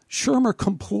 Well, Shermer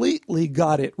completely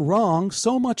got it wrong,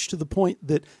 so much to the point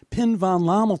that Pim van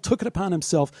Lommel took it upon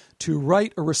himself to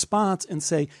write a response and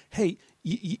say, hey,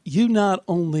 you not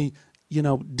only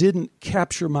didn't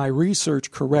capture my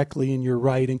research correctly in your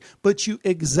writing, but you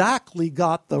exactly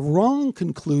got the wrong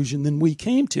conclusion than we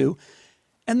came to.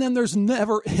 And then there's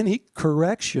never any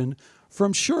correction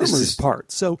from Shermer's part.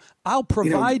 So I'll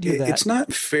provide you that. It's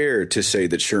not fair to say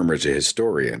that Shermer's a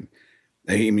historian.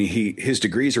 I mean, his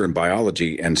degrees are in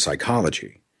biology and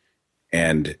psychology.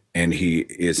 And he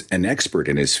is an expert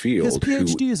in his field. His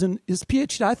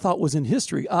PhD I thought was in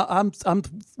history. I'm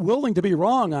willing to be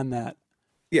wrong on that.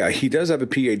 Yeah, he does have a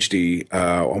PhD.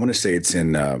 I want to say it's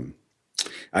in,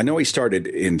 I know he started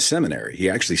in seminary. He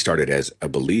actually started as a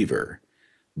believer,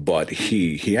 but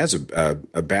he has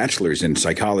a bachelor's in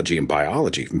psychology and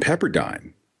biology from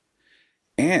Pepperdine.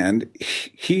 And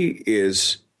he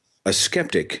is a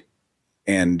skeptic,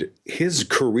 and his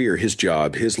career, his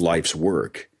job, his life's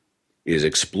work is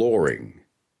exploring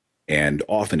and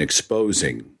often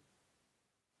exposing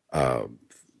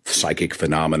psychic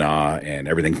phenomena and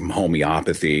everything from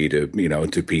homeopathy to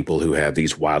people who have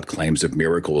these wild claims of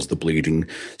miracles, the bleeding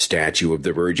statue of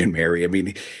the Virgin Mary. I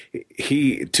mean,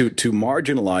 he to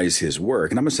marginalize his work,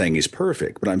 and I'm not saying he's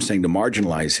perfect, but I'm saying to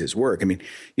marginalize his work. I mean,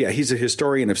 yeah, he's a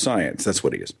historian of science. That's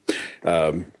what he is.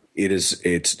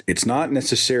 it's not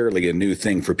necessarily a new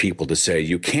thing for people to say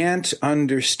you can't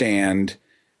understand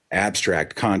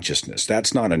abstract consciousness.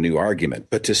 That's not a new argument.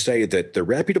 But to say that the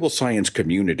reputable science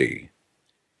community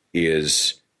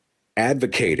is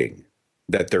advocating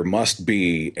that there must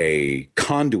be a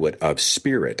conduit of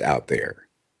spirit out there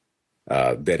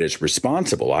that is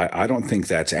responsible, I don't think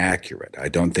that's accurate. I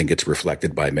don't think it's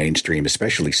reflected by mainstream,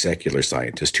 especially secular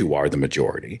scientists, who are the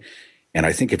majority. And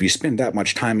I think if you spend that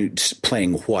much time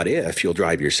playing what if, you'll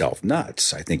drive yourself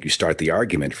nuts. I think you start the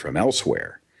argument from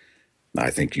elsewhere. I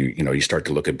think you start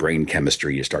to look at brain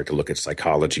chemistry, you start to look at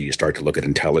psychology, you start to look at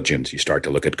intelligence, you start to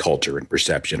look at culture and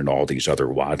perception and all these other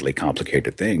wildly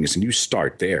complicated things, and you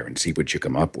start there and see what you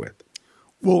come up with.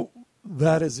 Well,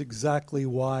 that is exactly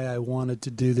why I wanted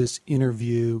to do this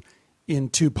interview in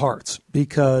two parts,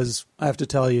 because I have to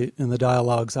tell you, in the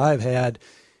dialogues I've had,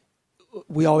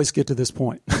 we always get to this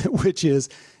point, which is,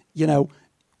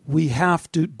 we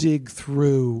have to dig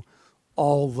through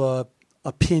all the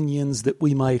opinions that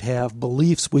we might have,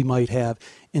 beliefs we might have,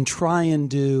 and try and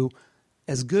do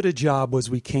as good a job as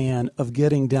we can of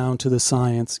getting down to the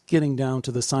science, getting down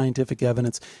to the scientific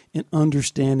evidence, and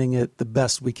understanding it the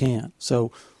best we can.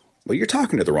 So, well, you're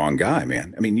talking to the wrong guy,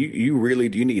 man. I mean,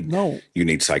 you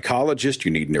need psychologists, you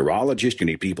need neurologists, you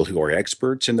need people who are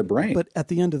experts in the brain. But at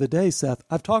the end of the day, Seth,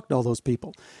 I've talked to all those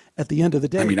people. At the end of the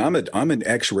day, I mean, I'm an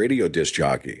ex-radio disc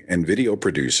jockey and video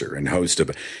producer and host of,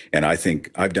 and I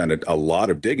think I've done a lot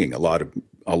of digging, a lot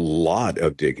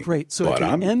of digging. Great. So at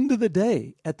the end of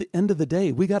the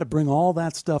day, we got to bring all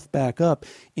that stuff back up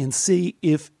and see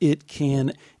if it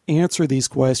can answer these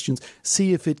questions,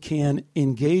 see if it can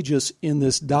engage us in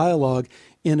this dialogue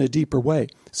in a deeper way.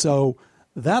 So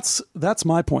that's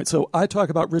my point. So I talk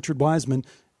about Richard Wiseman.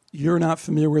 You're not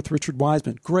familiar with Richard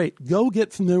Wiseman. Great. Go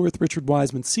get familiar with Richard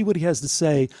Wiseman. See what he has to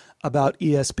say about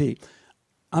ESP.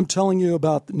 I'm telling you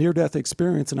about the near-death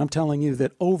experience, and I'm telling you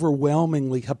that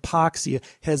overwhelmingly hypoxia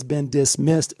has been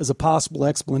dismissed as a possible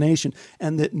explanation,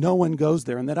 and that no one goes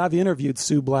there, and that I've interviewed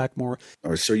Sue Blackmore.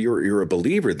 So you're a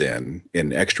believer then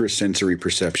in extrasensory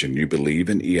perception. You believe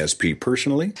in ESP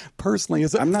personally? Personally,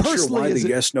 I'm not sure why the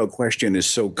yes/no question is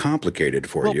so complicated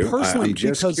for you. Personally, I'm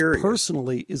just because curious.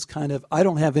 Personally is kind of, I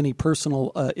don't have any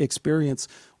personal experience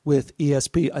with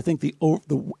ESP. I think the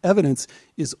evidence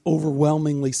is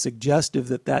overwhelmingly suggestive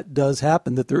that does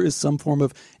happen, that there is some form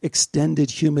of extended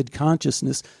human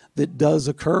consciousness that does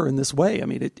occur in this way. I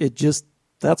mean, it just,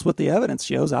 that's what the evidence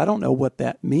shows. I don't know what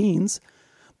that means.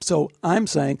 So I'm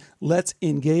saying let's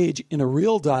engage in a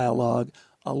real dialogue,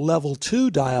 a level 2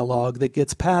 dialogue that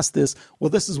gets past this, well,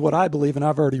 this is what I believe and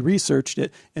I've already researched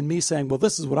it, and me saying, well,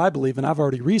 this is what I believe and I've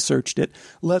already researched it.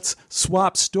 Let's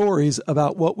swap stories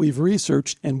about what we've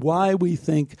researched and why we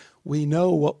think we know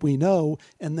what we know,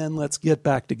 and then let's get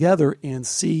back together and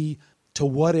see to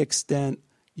what extent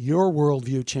your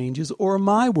worldview changes or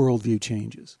my worldview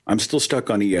changes. I'm still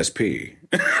stuck on ESP.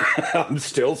 I'm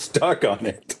still stuck on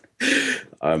it.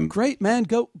 Great, man.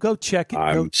 Go check it.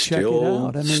 I'm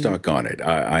still stuck on it.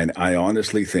 I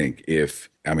honestly think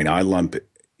I lump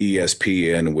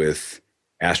ESP in with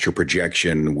astral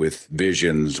projection, with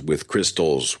visions, with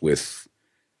crystals,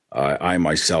 I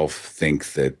myself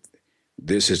think that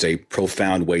this is a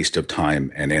profound waste of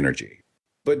time and energy.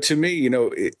 But to me,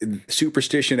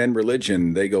 superstition and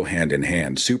religion, they go hand in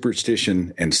hand.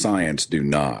 Superstition and science do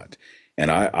not. And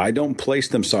I don't place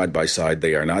them side by side.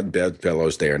 They are not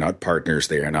bedfellows. They are not partners.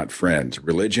 They are not friends.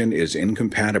 Religion is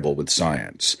incompatible with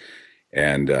science.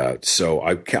 And so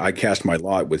I cast my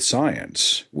lot with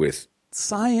science.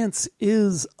 Science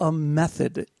is a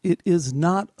method. It is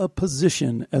not a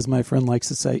position, as my friend likes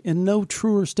to say, and no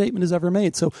truer statement is ever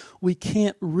made. So we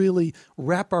can't really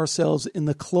wrap ourselves in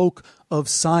the cloak of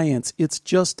science. It's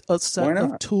just a set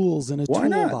of tools in a toolbox. Why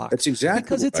not? That's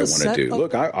exactly what I want to do.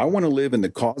 Look, I want to live in the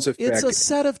cause effect. It's a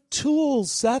set of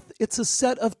tools, Seth. It's a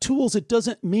set of tools. It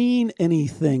doesn't mean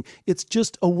anything. It's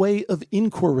just a way of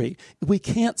inquiry. We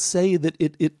can't say that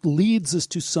it leads us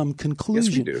to some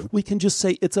conclusion. Yes, we do. We can just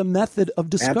say it's a method of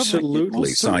discovery.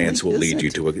 Absolutely. Science will lead you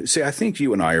to a... See, I think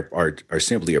you and I are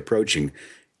simply approaching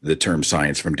the term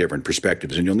science from different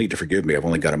perspectives, and you'll need to forgive me. I've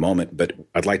only got a moment, but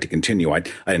I'd like to continue. I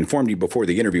informed you before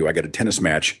the interview I got a tennis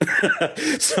match,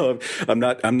 so I'm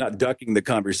not ducking the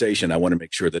conversation. I want to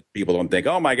make sure that people don't think,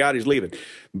 oh my God, he's leaving.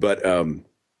 But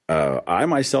I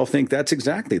myself think that's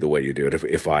exactly the way you do it.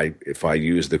 If I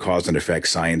use the cause and effect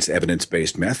science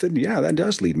evidence-based method, yeah, that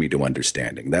does lead me to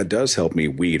understanding. That does help me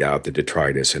weed out the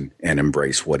detritus and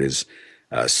embrace what is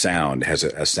sound, has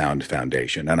a sound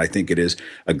foundation. And I think it is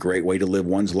a great way to live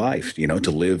one's life, to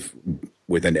live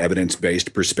with an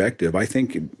evidence-based perspective. I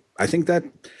think that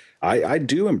I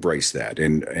do embrace that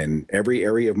in every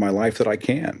area of my life that I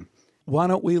can. Why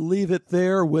don't we leave it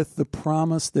there with the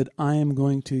promise that I am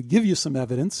going to give you some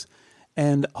evidence,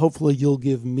 and hopefully you'll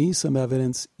give me some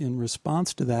evidence in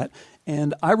response to that.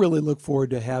 And I really look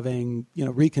forward to having,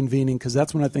 reconvening, because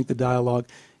that's when I think the dialogue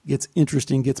gets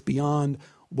interesting, gets beyond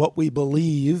what we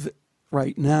believe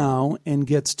right now and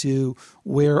gets to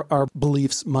where our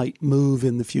beliefs might move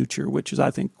in the future, which is,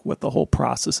 I think, what the whole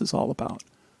process is all about.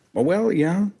 Well,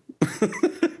 yeah.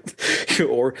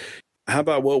 Or how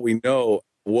about what we know,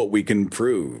 what we can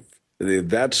prove?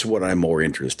 That's what I'm more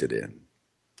interested in.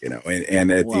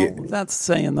 That's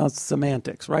saying that's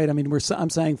semantics, right? I mean, I'm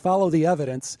saying follow the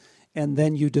evidence, and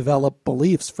then you develop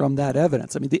beliefs from that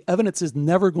evidence. I mean, the evidence is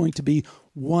never going to be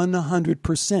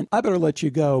 100%. I better let you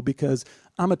go because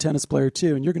I'm a tennis player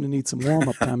too, and you're going to need some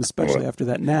warm-up time, especially after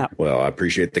that nap. Well, I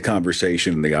appreciate the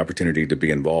conversation and the opportunity to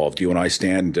be involved. You and I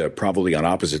stand probably on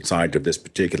opposite sides of this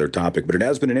particular topic, but it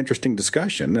has been an interesting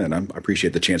discussion, and I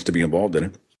appreciate the chance to be involved in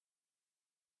it.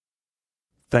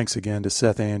 Thanks again to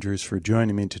Seth Andrews for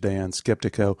joining me today on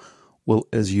Skeptiko. Well,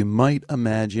 as you might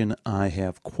imagine, I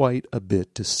have quite a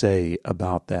bit to say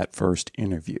about that first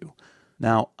interview.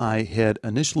 Now, I had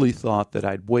initially thought that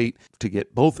I'd wait to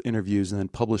get both interviews and then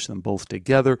publish them both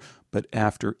together, but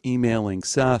after emailing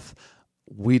Seth,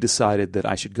 we decided that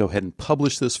I should go ahead and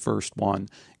publish this first one,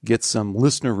 get some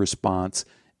listener response,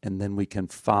 and then we can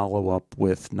follow up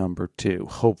with number 2,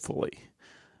 hopefully.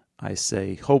 I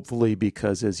say hopefully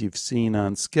because, as you've seen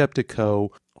on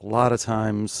Skeptiko, a lot of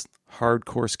times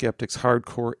hardcore skeptics,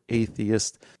 hardcore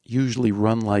atheists usually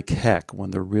run like heck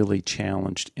when they're really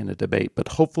challenged in a debate. But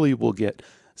hopefully we'll get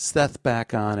Seth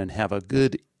back on and have a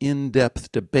good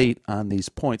in-depth debate on these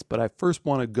points. But I first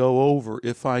want to go over,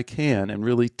 if I can, and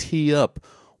really tee up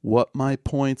what my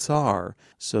points are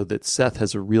so that Seth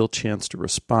has a real chance to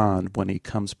respond when he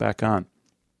comes back on.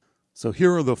 So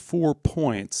here are the 4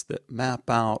 points that map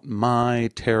out my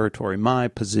territory, my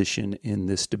position in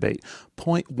this debate.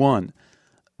 Point 1,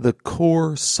 the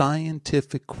core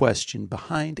scientific question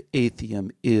behind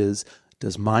atheism is,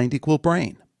 does mind equal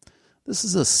brain? This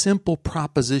is a simple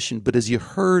proposition, but as you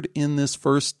heard in this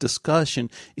first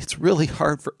discussion, it's really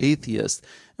hard for atheists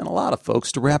and a lot of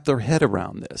folks to wrap their head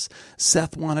around this.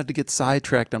 Seth wanted to get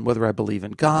sidetracked on whether I believe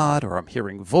in God or I'm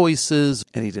hearing voices,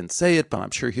 and he didn't say it, but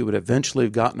I'm sure he would eventually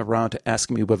have gotten around to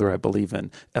asking me whether I believe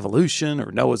in evolution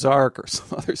or Noah's Ark or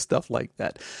some other stuff like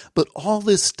that. But all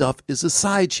this stuff is a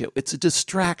sideshow. It's a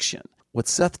distraction. What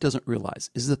Seth doesn't realize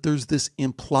is that there's this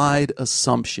implied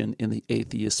assumption in the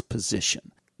atheist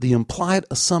position. The implied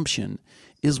assumption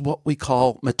is what we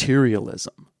call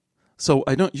materialism. So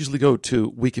I don't usually go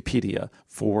to Wikipedia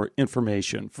for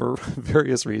information for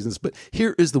various reasons, but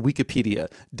here is the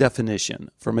Wikipedia definition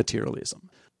for materialism.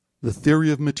 The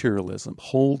theory of materialism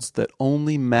holds that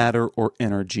only matter or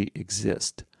energy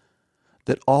exist,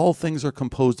 that all things are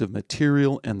composed of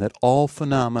material, and that all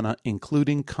phenomena,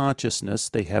 including consciousness,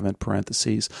 they have in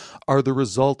parentheses, are the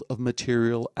result of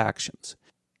material actions.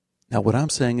 Now, what I'm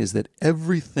saying is that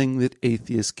everything that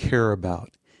atheists care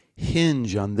about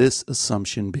hinge on this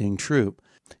assumption being true.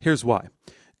 Here's why.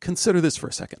 Consider this for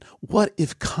a second. What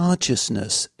if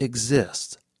consciousness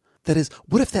exists? That is,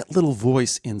 what if that little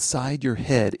voice inside your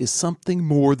head is something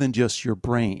more than just your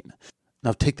brain?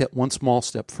 Now, take that one small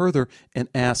step further and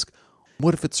ask,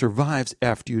 what if it survives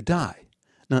after you die?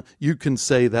 Now, you can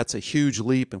say that's a huge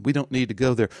leap and we don't need to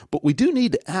go there, but we do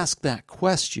need to ask that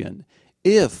question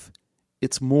if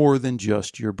it's more than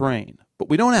just your brain. But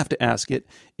we don't have to ask it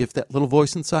if that little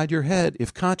voice inside your head,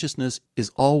 if consciousness is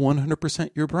all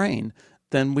 100% your brain,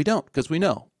 then we don't, because we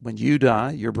know when you die,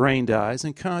 your brain dies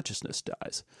and consciousness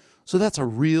dies. So that's a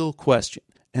real question.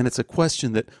 And it's a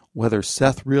question that, whether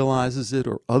Seth realizes it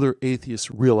or other atheists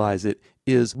realize it,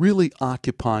 is really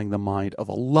occupying the mind of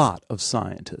a lot of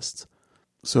scientists.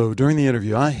 So during the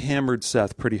interview, I hammered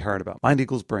Seth pretty hard about mind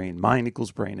equals brain,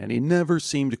 and he never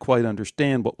seemed to quite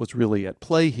understand what was really at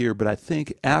play here, but I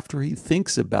think after he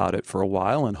thinks about it for a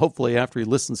while, and hopefully after he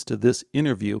listens to this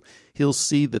interview, he'll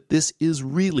see that this is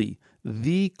really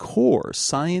the core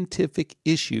scientific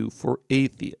issue for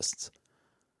atheists.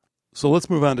 So let's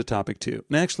move on to topic 2.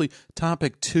 And actually,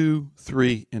 topic 2,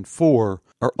 3, and 4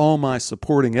 are all my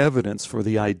supporting evidence for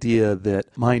the idea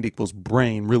that mind equals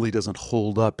brain really doesn't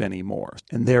hold up anymore.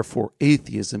 And therefore,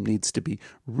 atheism needs to be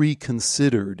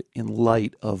reconsidered in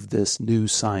light of this new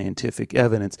scientific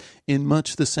evidence, in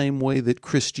much the same way that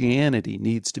Christianity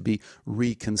needs to be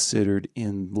reconsidered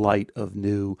in light of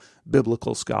new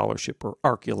biblical scholarship or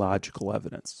archaeological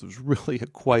evidence. There's really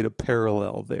quite a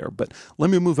parallel there. But let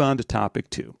me move on to topic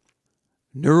 2.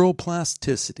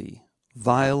 Neuroplasticity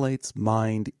violates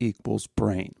mind equals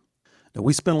brain. Now,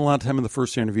 we spent a lot of time in the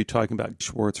first interview talking about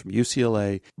Schwartz from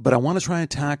UCLA, but I want to try and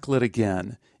tackle it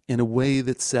again in a way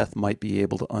that Seth might be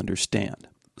able to understand.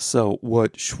 So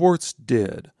what Schwartz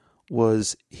did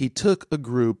was he took a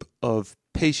group of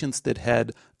patients that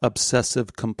had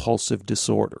obsessive-compulsive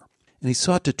disorder, and he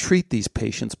sought to treat these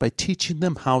patients by teaching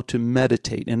them how to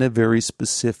meditate in a very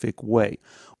specific way.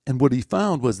 And what he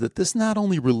found was that this not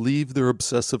only relieved their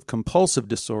obsessive-compulsive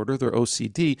disorder, their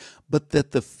OCD, but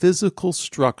that the physical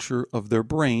structure of their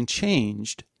brain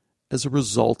changed as a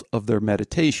result of their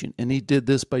meditation. And he did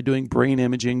this by doing brain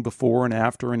imaging before and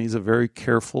after, and he's a very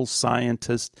careful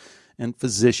scientist and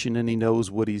physician, and he knows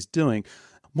what he's doing.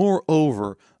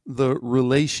 Moreover, the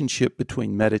relationship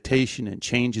between meditation and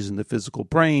changes in the physical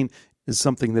brain is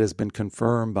something that has been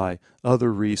confirmed by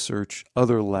other research,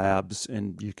 other labs,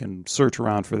 and you can search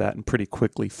around for that and pretty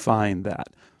quickly find that.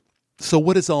 So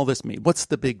what does all this mean? What's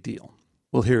the big deal?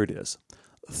 Well, here it is.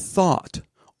 Thought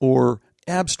or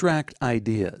abstract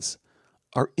ideas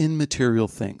are immaterial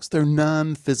things. They're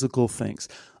non-physical things.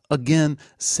 Again,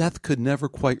 Seth could never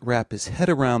quite wrap his head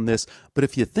around this, but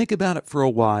if you think about it for a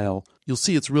while, you'll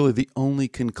see it's really the only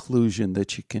conclusion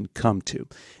that you can come to.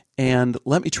 And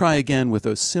let me try again with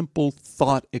a simple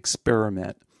thought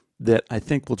experiment that I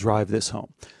think will drive this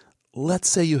home. Let's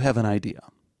say you have an idea,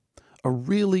 a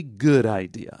really good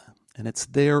idea, and it's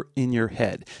there in your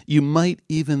head. You might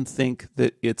even think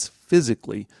that it's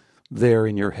physically there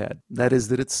in your head. That is,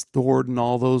 that it's stored in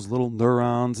all those little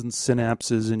neurons and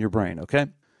synapses in your brain, okay?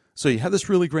 So you have this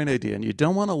really great idea, and you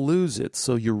don't want to lose it,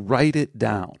 so you write it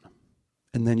down,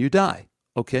 and then you die.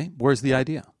 Okay, where's the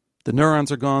idea? The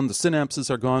neurons are gone, the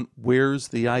synapses are gone. Where's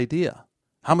the idea?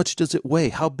 How much does it weigh?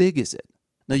 How big is it?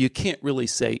 Now, you can't really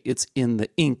say it's in the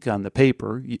ink on the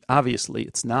paper. Obviously,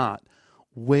 it's not.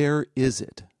 Where is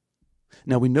it?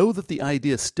 Now, we know that the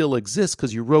idea still exists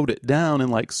because you wrote it down,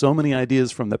 and like so many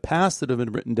ideas from the past that have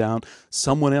been written down,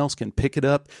 someone else can pick it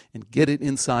up and get it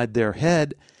inside their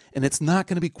head. And it's not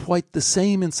going to be quite the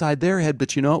same inside their head,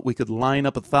 but you know what? We could line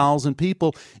up 1,000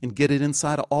 people and get it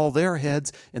inside of all their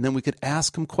heads, and then we could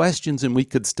ask them questions, and we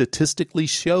could statistically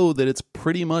show that it's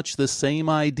pretty much the same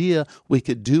idea. We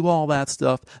could do all that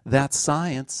stuff. That's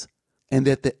science. And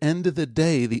at the end of the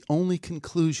day, the only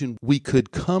conclusion we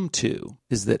could come to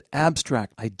is that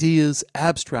abstract ideas,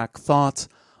 abstract thoughts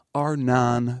are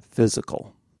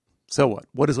non-physical. So what?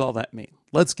 What does all that mean?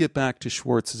 Let's get back to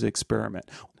Schwartz's experiment.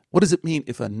 What does it mean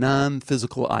if a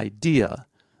non-physical idea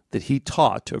that he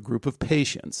taught to a group of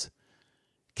patients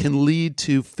can lead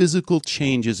to physical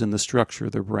changes in the structure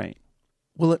of their brain?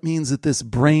 Well, it means that this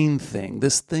brain thing,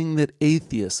 this thing that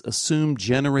atheists assume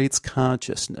generates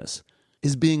consciousness,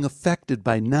 is being affected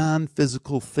by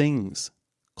non-physical things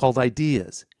called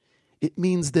ideas. It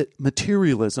means that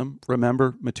materialism,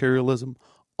 remember materialism,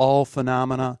 all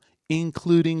phenomena,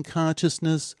 including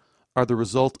consciousness, are the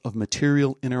result of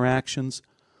material interactions.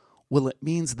 Well, it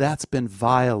means that's been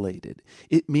violated.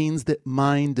 It means that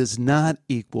mind does not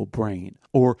equal brain.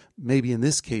 Or maybe in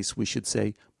this case we should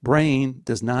say brain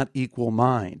does not equal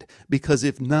mind. Because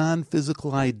if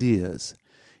non-physical ideas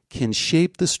can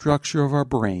shape the structure of our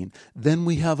brain, then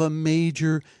we have a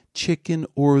major chicken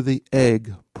or the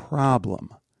egg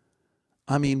problem.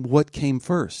 I mean, what came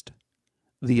first?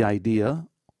 The idea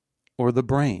or the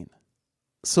brain?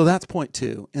 So that's point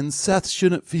 2. And Seth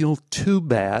shouldn't feel too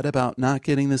bad about not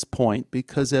getting this point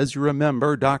because, as you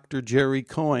remember, Dr. Jerry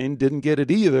Coyne didn't get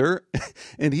it either,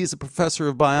 and he's a professor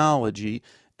of biology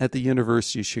at the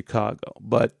University of Chicago.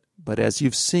 But as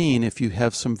you've seen, if you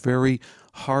have some very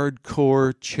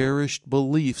hardcore, cherished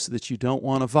beliefs that you don't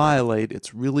want to violate,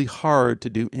 it's really hard to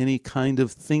do any kind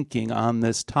of thinking on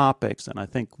this topic, and I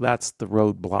think that's the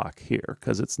roadblock here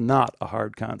because it's not a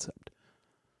hard concept.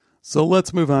 So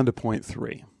let's move on to point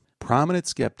 3. Prominent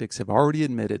skeptics have already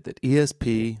admitted that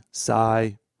ESP,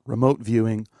 psi, remote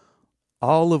viewing,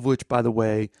 all of which, by the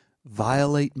way,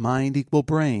 violate mind equal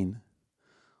brain.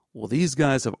 Well, these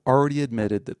guys have already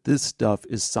admitted that this stuff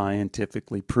is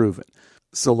scientifically proven.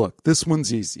 So look, this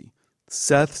one's easy.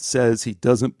 Seth says he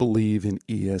doesn't believe in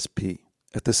ESP.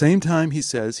 At the same time, he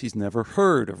says he's never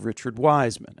heard of Richard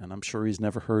Wiseman, and I'm sure he's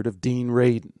never heard of Dean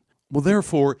Radin. Well,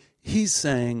 therefore, he's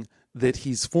saying that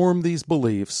he's formed these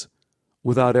beliefs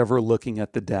without ever looking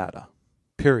at the data.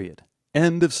 Period.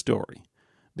 End of story.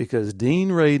 Because Dean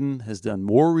Radin has done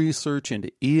more research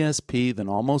into ESP than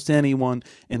almost anyone,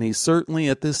 and he's certainly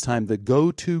at this time the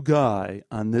go-to guy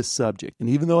on this subject. And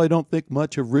even though I don't think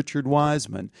much of Richard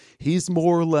Wiseman, he's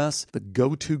more or less the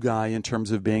go-to guy in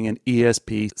terms of being an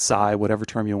ESP, psi, whatever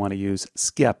term you want to use,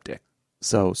 skeptic.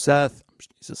 So Seth,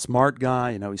 he's a smart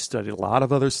guy, he studied a lot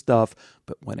of other stuff,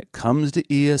 but when it comes to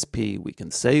ESP, we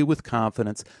can say with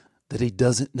confidence that he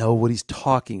doesn't know what he's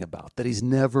talking about, that he's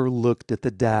never looked at the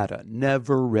data,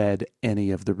 never read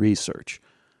any of the research.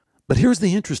 But here's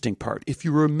the interesting part. If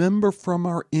you remember from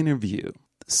our interview,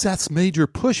 Seth's major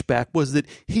pushback was that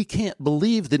he can't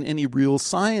believe that any real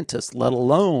scientist, let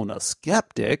alone a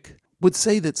skeptic, would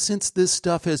say that since this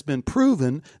stuff has been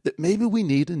proven, that maybe we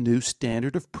need a new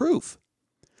standard of proof.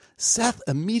 Seth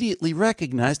immediately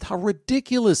recognized how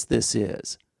ridiculous this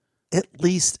is, at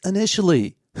least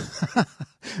initially.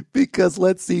 Because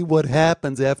let's see what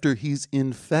happens after he's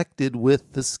infected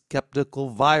with the skeptical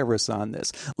virus on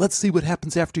this. Let's see what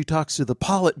happens after he talks to the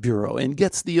Politburo and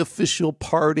gets the official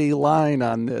party line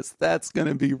on this. That's going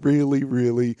to be really,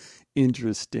 really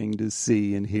interesting to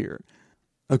see and hear.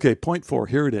 Okay, point 4,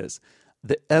 here it is.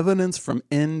 The evidence from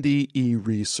NDE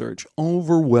research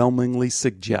overwhelmingly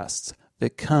suggests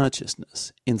that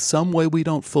consciousness, in some way we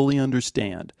don't fully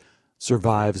understand,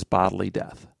 survives bodily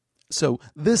death. So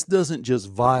this doesn't just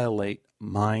violate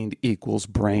mind equals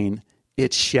brain,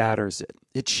 it shatters it.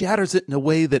 It shatters it in a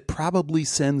way that probably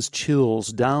sends chills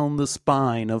down the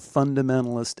spine of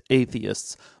fundamentalist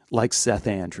atheists like Seth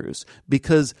Andrews,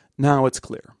 because now it's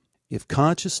clear. If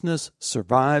consciousness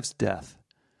survives death,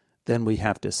 then we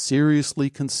have to seriously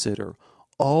consider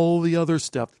all the other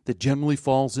stuff that generally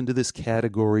falls into this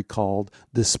category called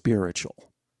the spiritual.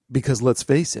 Because let's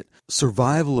face it,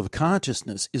 survival of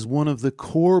consciousness is one of the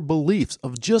core beliefs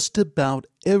of just about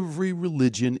every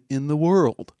religion in the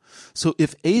world. So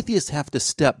if atheists have to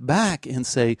step back and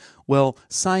say, well,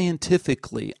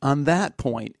 scientifically, on that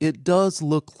point, it does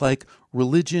look like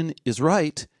religion is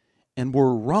right and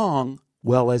we're wrong,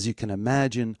 well, as you can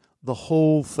imagine, the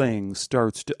whole thing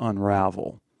starts to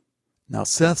unravel. Now,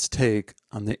 Seth's take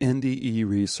on the NDE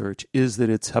research is that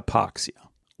it's hypoxia.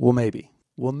 Well, maybe.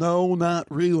 Well, no, not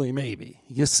really, maybe.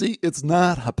 You see, it's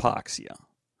not hypoxia.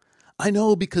 I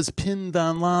know because Pin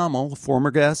Van Lommel, former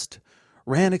guest,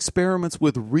 ran experiments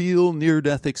with real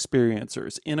near-death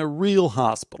experiencers in a real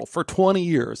hospital for 20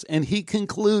 years, and he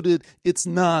concluded it's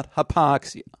not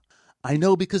hypoxia. I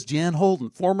know because Jan Holden,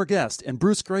 former guest, and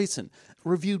Bruce Grayson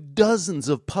reviewed dozens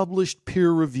of published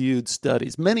peer-reviewed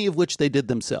studies, many of which they did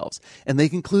themselves, and they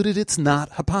concluded it's not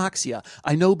hypoxia.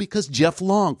 I know because Jeff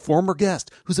Long, former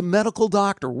guest, who's a medical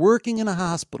doctor working in a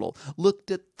hospital, looked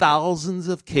at thousands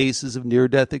of cases of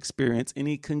near-death experience, and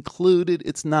he concluded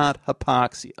it's not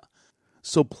hypoxia.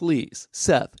 So please,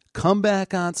 Seth, come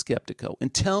back on Skeptiko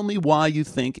and tell me why you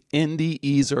think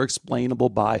NDEs are explainable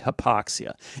by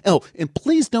hypoxia. Oh, and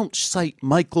please don't cite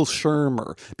Michael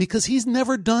Shermer, because he's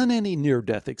never done any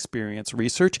near-death experience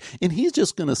research, and he's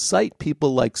just going to cite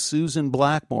people like Susan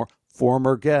Blackmore,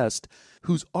 former guest,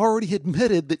 who's already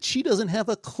admitted that she doesn't have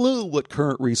a clue what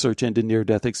current research into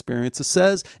near-death experiences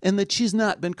says, and that she's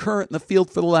not been current in the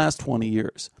field for the last 20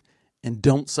 years. And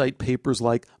don't cite papers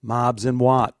like Mobbs and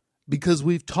Watt, because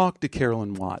we've talked to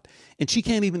Carolyn Watt, and she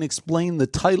can't even explain the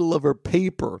title of her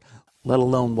paper, let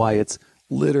alone why it's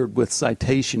littered with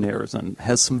citation errors and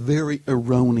has some very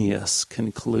erroneous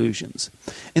conclusions.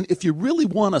 And if you really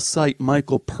want to cite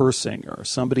Michael Persinger,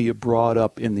 somebody you brought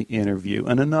up in the interview,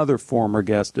 and another former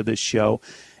guest of this show,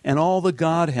 and all the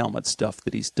God helmet stuff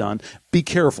that he's done, be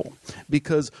careful,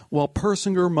 because while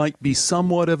Persinger might be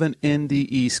somewhat of an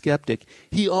NDE skeptic,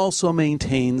 he also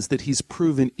maintains that he's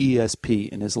proven ESP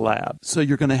in his lab, so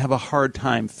you're going to have a hard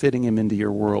time fitting him into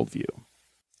your worldview.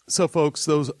 So folks,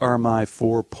 those are my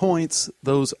 4 points.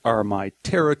 Those are my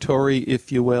territory, if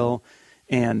you will.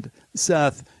 And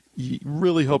Seth,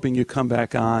 really hoping you come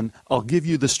back on. I'll give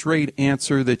you the straight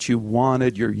answer that you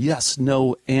wanted, your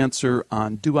yes-no answer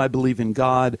on do I believe in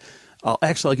God. I'll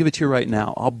give it to you right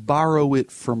now. I'll borrow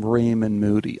it from Raymond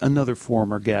Moody, another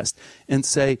former guest, and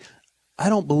say, I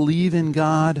don't believe in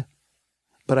God,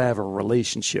 but I have a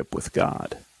relationship with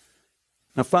God.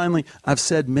 Now, finally, I've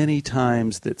said many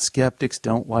times that skeptics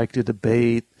don't like to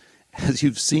debate. As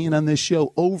you've seen on this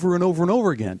show over and over and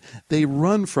over again, they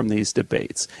run from these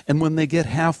debates. And when they get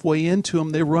halfway into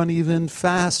them, they run even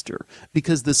faster,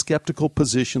 because the skeptical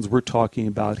positions we're talking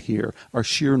about here are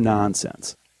sheer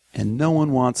nonsense. And no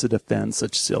one wants to defend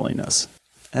such silliness.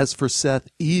 As for Seth,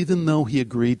 even though he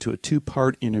agreed to a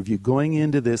 2-part interview going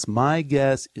into this, my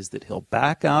guess is that he'll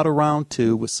back out of round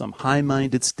 2 with some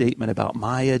high-minded statement about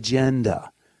my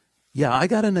agenda. Yeah, I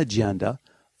got an agenda.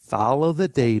 Follow the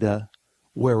data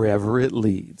wherever it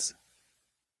leads.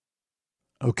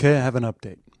 Okay, I have an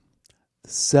update.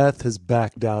 Seth has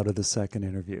backed out of the second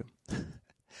interview.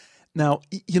 Now,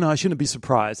 I shouldn't be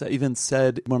surprised. I even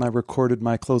said when I recorded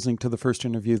my closing to the first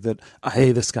interview that,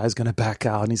 hey, this guy's going to back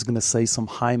out and he's going to say some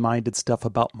high-minded stuff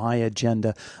about my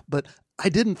agenda. But I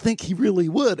didn't think he really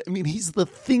would. I mean, he's the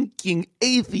thinking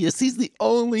atheist. He's the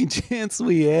only chance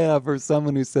we have for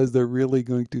someone who says they're really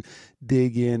going to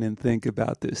dig in and think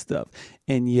about this stuff.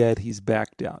 And yet he's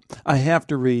backed out. I have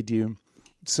to read you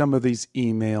some of these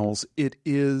emails. It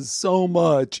is so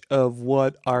much of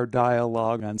what our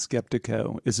dialogue on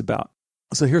Skeptiko is about.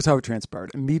 So here's how it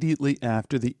transpired. Immediately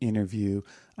after the interview,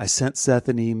 I sent Seth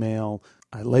an email.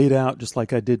 I laid out, just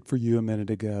like I did for you a minute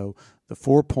ago, the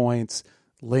 4 points,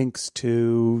 links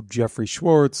to Jeffrey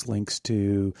Schwartz, links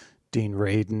to Dean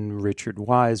Radin, Richard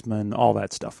Wiseman, all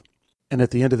that stuff. And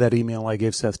at the end of that email, I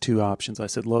gave Seth 2 options. I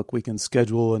said, look, we can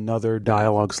schedule another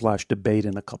dialogue/debate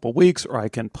in a couple weeks, or I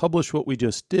can publish what we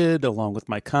just did along with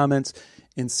my comments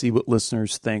and see what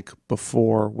listeners think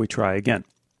before we try again.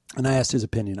 And I asked his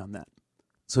opinion on that.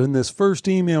 So in this first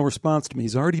email response to me,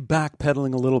 he's already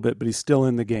backpedaling a little bit, but he's still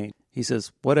in the game. He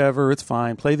says, whatever, it's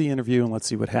fine. Play the interview and let's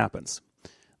see what happens.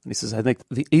 And he says, I think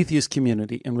the atheist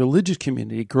community and religious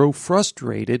community grow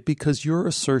frustrated because your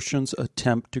assertions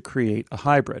attempt to create a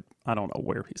hybrid. I don't know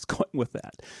where he's going with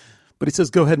that. But he says,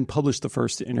 go ahead and publish the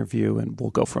first interview and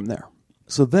we'll go from there.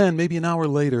 So then maybe an hour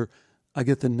later, I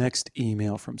get the next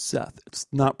email from Seth. It's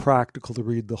not practical to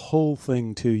read the whole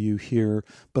thing to you here,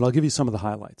 but I'll give you some of the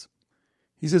highlights.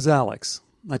 He says, Alex,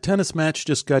 my tennis match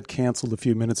just got canceled a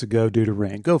few minutes ago due to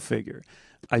rain. Go figure.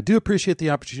 I do appreciate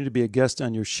the opportunity to be a guest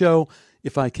on your show.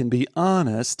 If I can be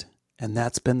honest, and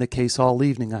that's been the case all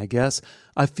evening, I guess,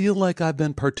 I feel like I've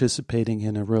been participating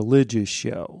in a religious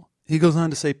show. He goes on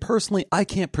to say, personally, I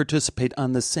can't participate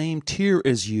on the same tier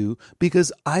as you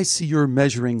because I see your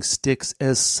measuring sticks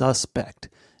as suspect.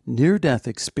 Near-death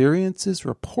experiences,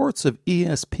 reports of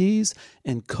ESPs,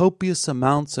 and copious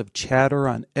amounts of chatter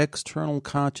on external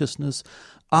consciousness.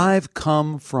 I've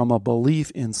come from a belief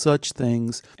in such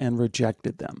things and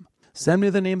rejected them. Send me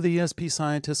the name of the ESP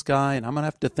scientist guy, and I'm going to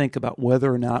have to think about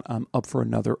whether or not I'm up for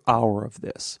another hour of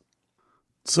this.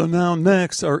 So now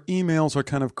next, our emails are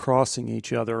kind of crossing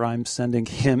each other. I'm sending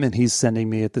him, and he's sending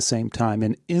me at the same time.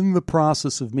 And in the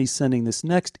process of me sending this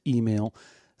next email,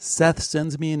 Seth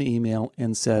sends me an email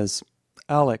and says,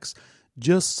 Alex,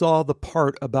 just saw the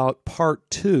part about part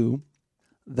 2.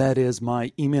 That is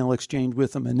my email exchange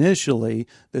with him initially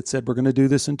that said, we're going to do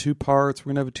this in 2 parts.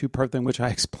 We're going to have a 2-part thing, which I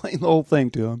explained the whole thing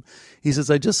to him. He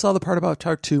says, I just saw the part about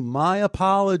part 2. My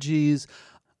apologies.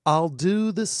 I'll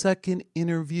do the second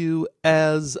interview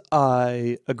as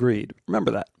I agreed.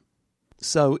 Remember that.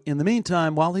 So in the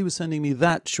meantime, while he was sending me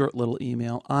that short little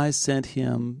email, I sent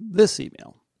him this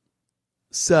email.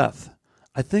 Seth,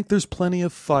 I think there's plenty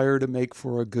of fire to make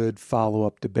for a good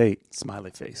follow-up debate.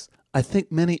 Smiley face. I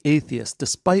think many atheists,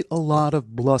 despite a lot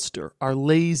of bluster, are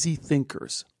lazy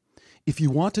thinkers. If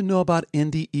you want to know about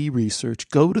NDE research,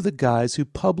 go to the guys who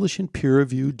publish in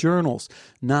peer-reviewed journals,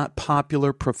 not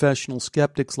popular professional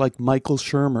skeptics like Michael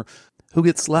Shermer, who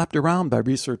get slapped around by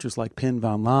researchers like Pin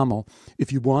von Lommel.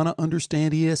 If you want to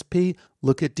understand ESP,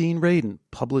 look at Dean Radin,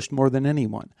 published more than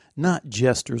anyone, not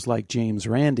jesters like James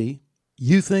Randi.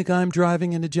 You think I'm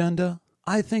driving an agenda?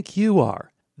 I think you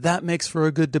are. That makes for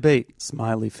a good debate,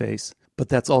 smiley face. But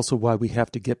that's also why we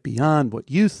have to get beyond what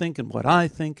you think and what I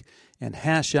think and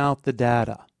hash out the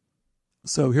data.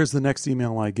 So here's the next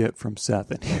email I get from Seth,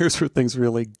 and here's where things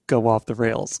really go off the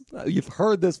rails. You've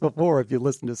heard this before if you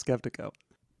listen to Skeptiko.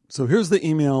 So here's the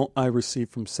email I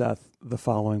received from Seth the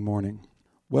following morning.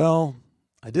 Well,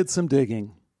 I did some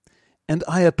digging, and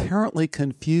I apparently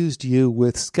confused you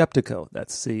with Skeptiko,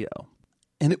 that's CEO.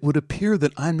 And it would appear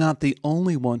that I'm not the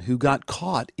only one who got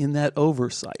caught in that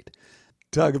oversight.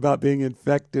 Talk about being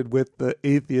infected with the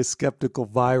atheist skeptical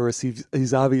virus.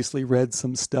 He's obviously read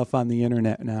some stuff on the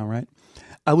internet now, right?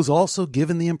 I was also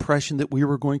given the impression that we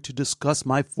were going to discuss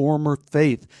my former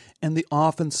faith and the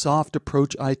often soft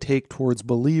approach I take towards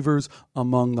believers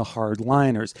among the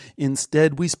hardliners.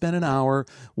 Instead, we spent an hour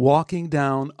walking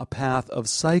down a path of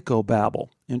psychobabble.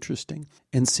 Interesting.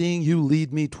 And seeing you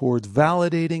lead me towards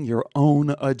validating your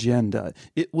own agenda.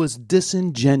 It was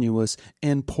disingenuous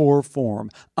and poor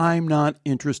form. I'm not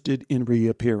interested in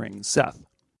reappearing. Seth.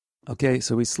 Okay,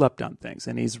 so he slept on things,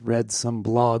 and he's read some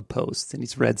blog posts, and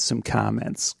he's read some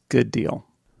comments. Good deal.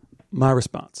 My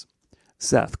response.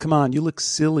 Seth, come on, you look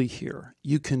silly here.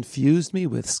 You confused me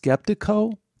with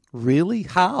Skeptiko? Really?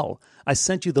 How? I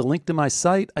sent you the link to my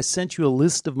site. I sent you a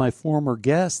list of my former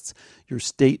guests. Your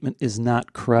statement is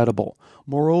not credible.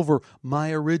 Moreover,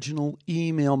 my original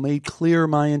email made clear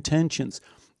my intentions.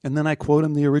 And then I quote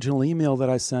him the original email that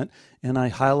I sent, and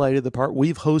I highlighted the part,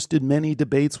 we've hosted many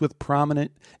debates with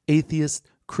prominent atheists,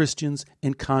 Christians,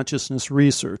 and consciousness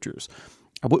researchers.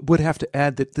 I would have to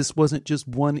add that this wasn't just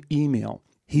one email.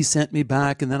 He sent me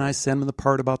back, and then I sent him the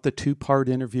part about the 2-part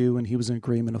interview, and he was in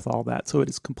agreement with all that. So it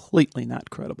is completely not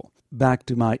credible. Back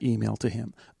to my email to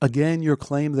him. Again, your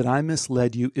claim that I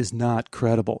misled you is not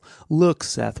credible. Look,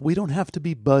 Seth, we don't have to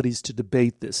be buddies to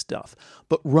debate this stuff,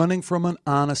 but running from an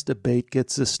honest debate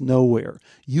gets us nowhere.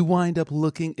 You wind up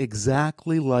looking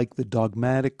exactly like the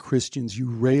dogmatic Christians you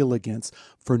rail against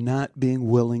for not being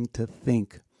willing to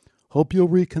think. Hope you'll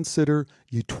reconsider.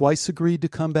 You twice agreed to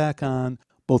come back on,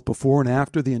 both before and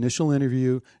after the initial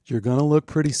interview. You're going to look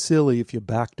pretty silly if you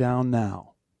back down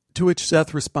now. To which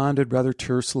Seth responded rather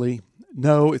tersely,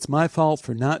 no, it's my fault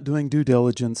for not doing due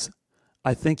diligence.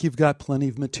 I think you've got plenty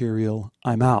of material.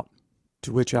 I'm out.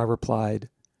 To which I replied,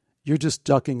 you're just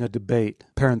ducking a debate,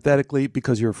 parenthetically,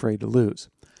 because you're afraid to lose.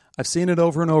 I've seen it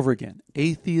over and over again.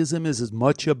 Atheism is as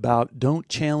much about don't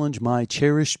challenge my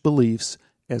cherished beliefs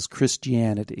as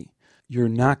Christianity. You're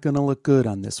not going to look good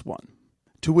on this one.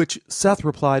 To which Seth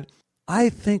replied, I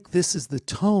think this is the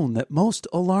tone that most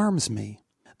alarms me.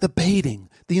 The baiting,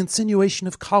 the insinuation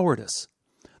of cowardice,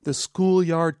 the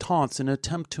schoolyard taunts in an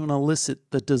attempt to elicit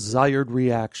the desired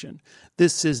reaction.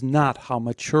 This is not how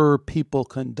mature people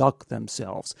conduct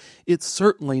themselves. It's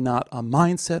certainly not a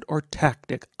mindset or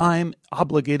tactic I'm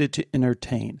obligated to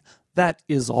entertain. That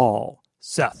is all.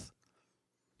 Seth.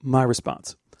 My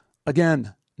response.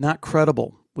 Again, not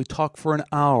credible. We talked for an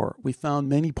hour. We found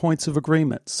many points of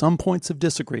agreement, some points of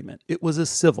disagreement. It was a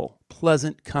civil,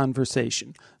 pleasant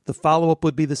conversation. The follow-up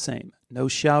would be the same. No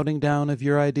shouting down of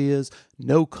your ideas,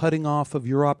 no cutting off of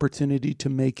your opportunity to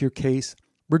make your case.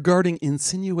 Regarding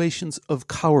insinuations of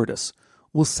cowardice,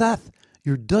 well, Seth,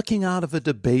 you're ducking out of a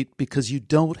debate because you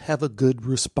don't have a good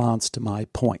response to my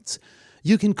points.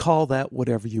 You can call that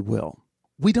whatever you will.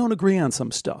 We don't agree on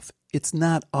some stuff. It's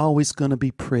not always going to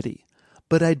be pretty.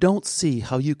 But I don't see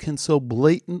how you can so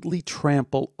blatantly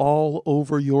trample all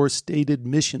over your stated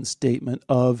mission statement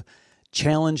of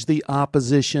challenge the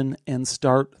opposition and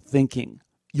start thinking.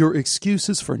 Your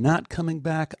excuses for not coming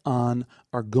back on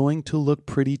are going to look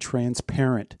pretty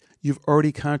transparent. You've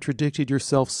already contradicted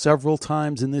yourself several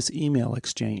times in this email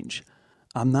exchange.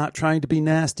 I'm not trying to be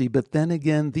nasty, but then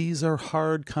again, these are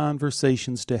hard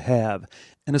conversations to have,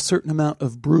 and a certain amount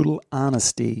of brutal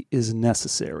honesty is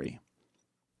necessary.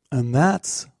 And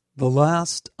that's the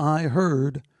last I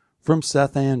heard from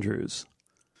Seth Andrews.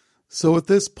 So at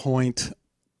this point,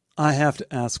 I have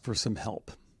to ask for some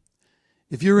help.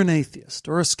 If you're an atheist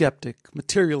or a skeptic,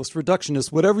 materialist,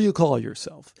 reductionist, whatever you call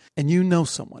yourself, and you know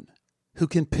someone who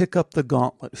can pick up the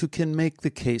gauntlet, who can make the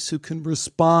case, who can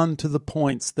respond to the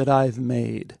points that I've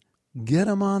made, get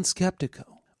them on Skeptiko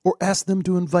or ask them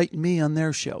to invite me on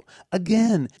their show.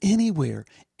 Again, anywhere,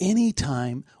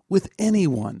 anytime, with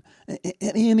anyone.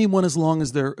 Anyone as long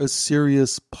as they're a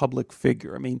serious public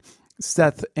figure. I mean,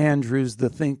 Seth Andrews, the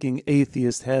Thinking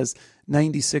Atheist, has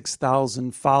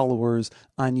 96,000 followers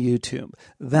on YouTube.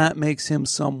 That makes him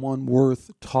someone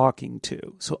worth talking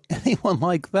to. So anyone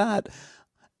like that,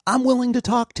 I'm willing to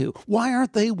talk to. Why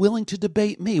aren't they willing to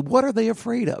debate me? What are they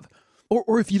afraid of?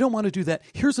 Or if you don't want to do that,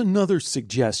 here's another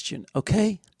suggestion,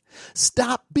 okay?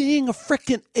 Stop being a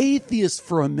frickin' atheist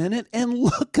for a minute and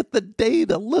look at the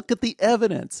data, look at the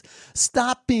evidence.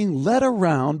 Stop being led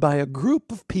around by a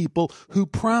group of people who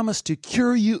promise to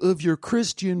cure you of your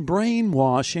Christian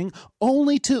brainwashing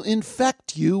only to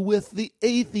infect you with the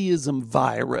atheism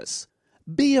virus.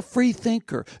 Be a free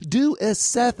thinker. Do as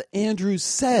Seth Andrews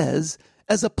says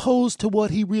as opposed to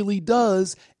what he really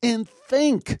does, and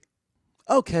think.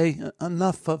 Okay,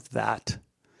 enough of that.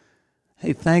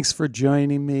 Hey, thanks for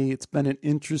joining me. It's been an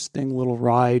interesting little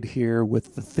ride here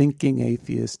with the Thinking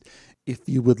Atheist. If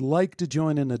you would like to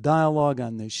join in a dialogue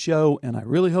on this show, and I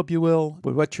really hope you will,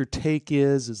 but what your take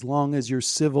is, as long as you're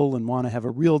civil and want to have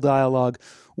a real dialogue,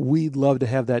 we'd love to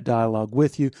have that dialogue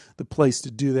with you. The place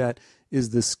to do that is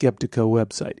the Skeptiko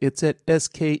website. It's at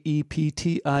Skeptiko.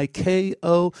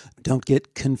 Don't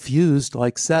get confused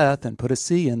like Seth and put a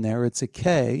C in there. It's a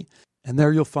K. And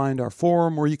there you'll find our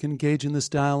forum where you can engage in this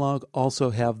dialogue. Also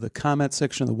have the comment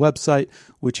section of the website,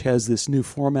 which has this new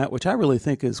format, which I really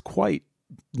think is quite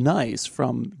nice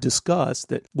from Discuss,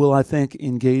 that will, I think,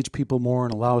 engage people more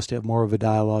and allow us to have more of a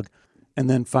dialogue. And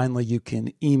then finally, you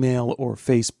can email or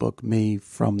Facebook me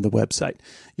from the website.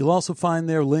 You'll also find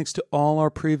there links to all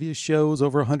our previous shows,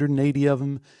 over 180 of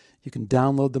them. You can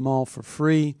download them all for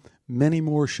free. Many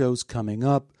more shows coming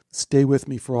up. Stay with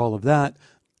me for all of that.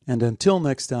 And until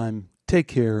next time, take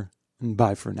care and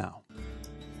bye for now.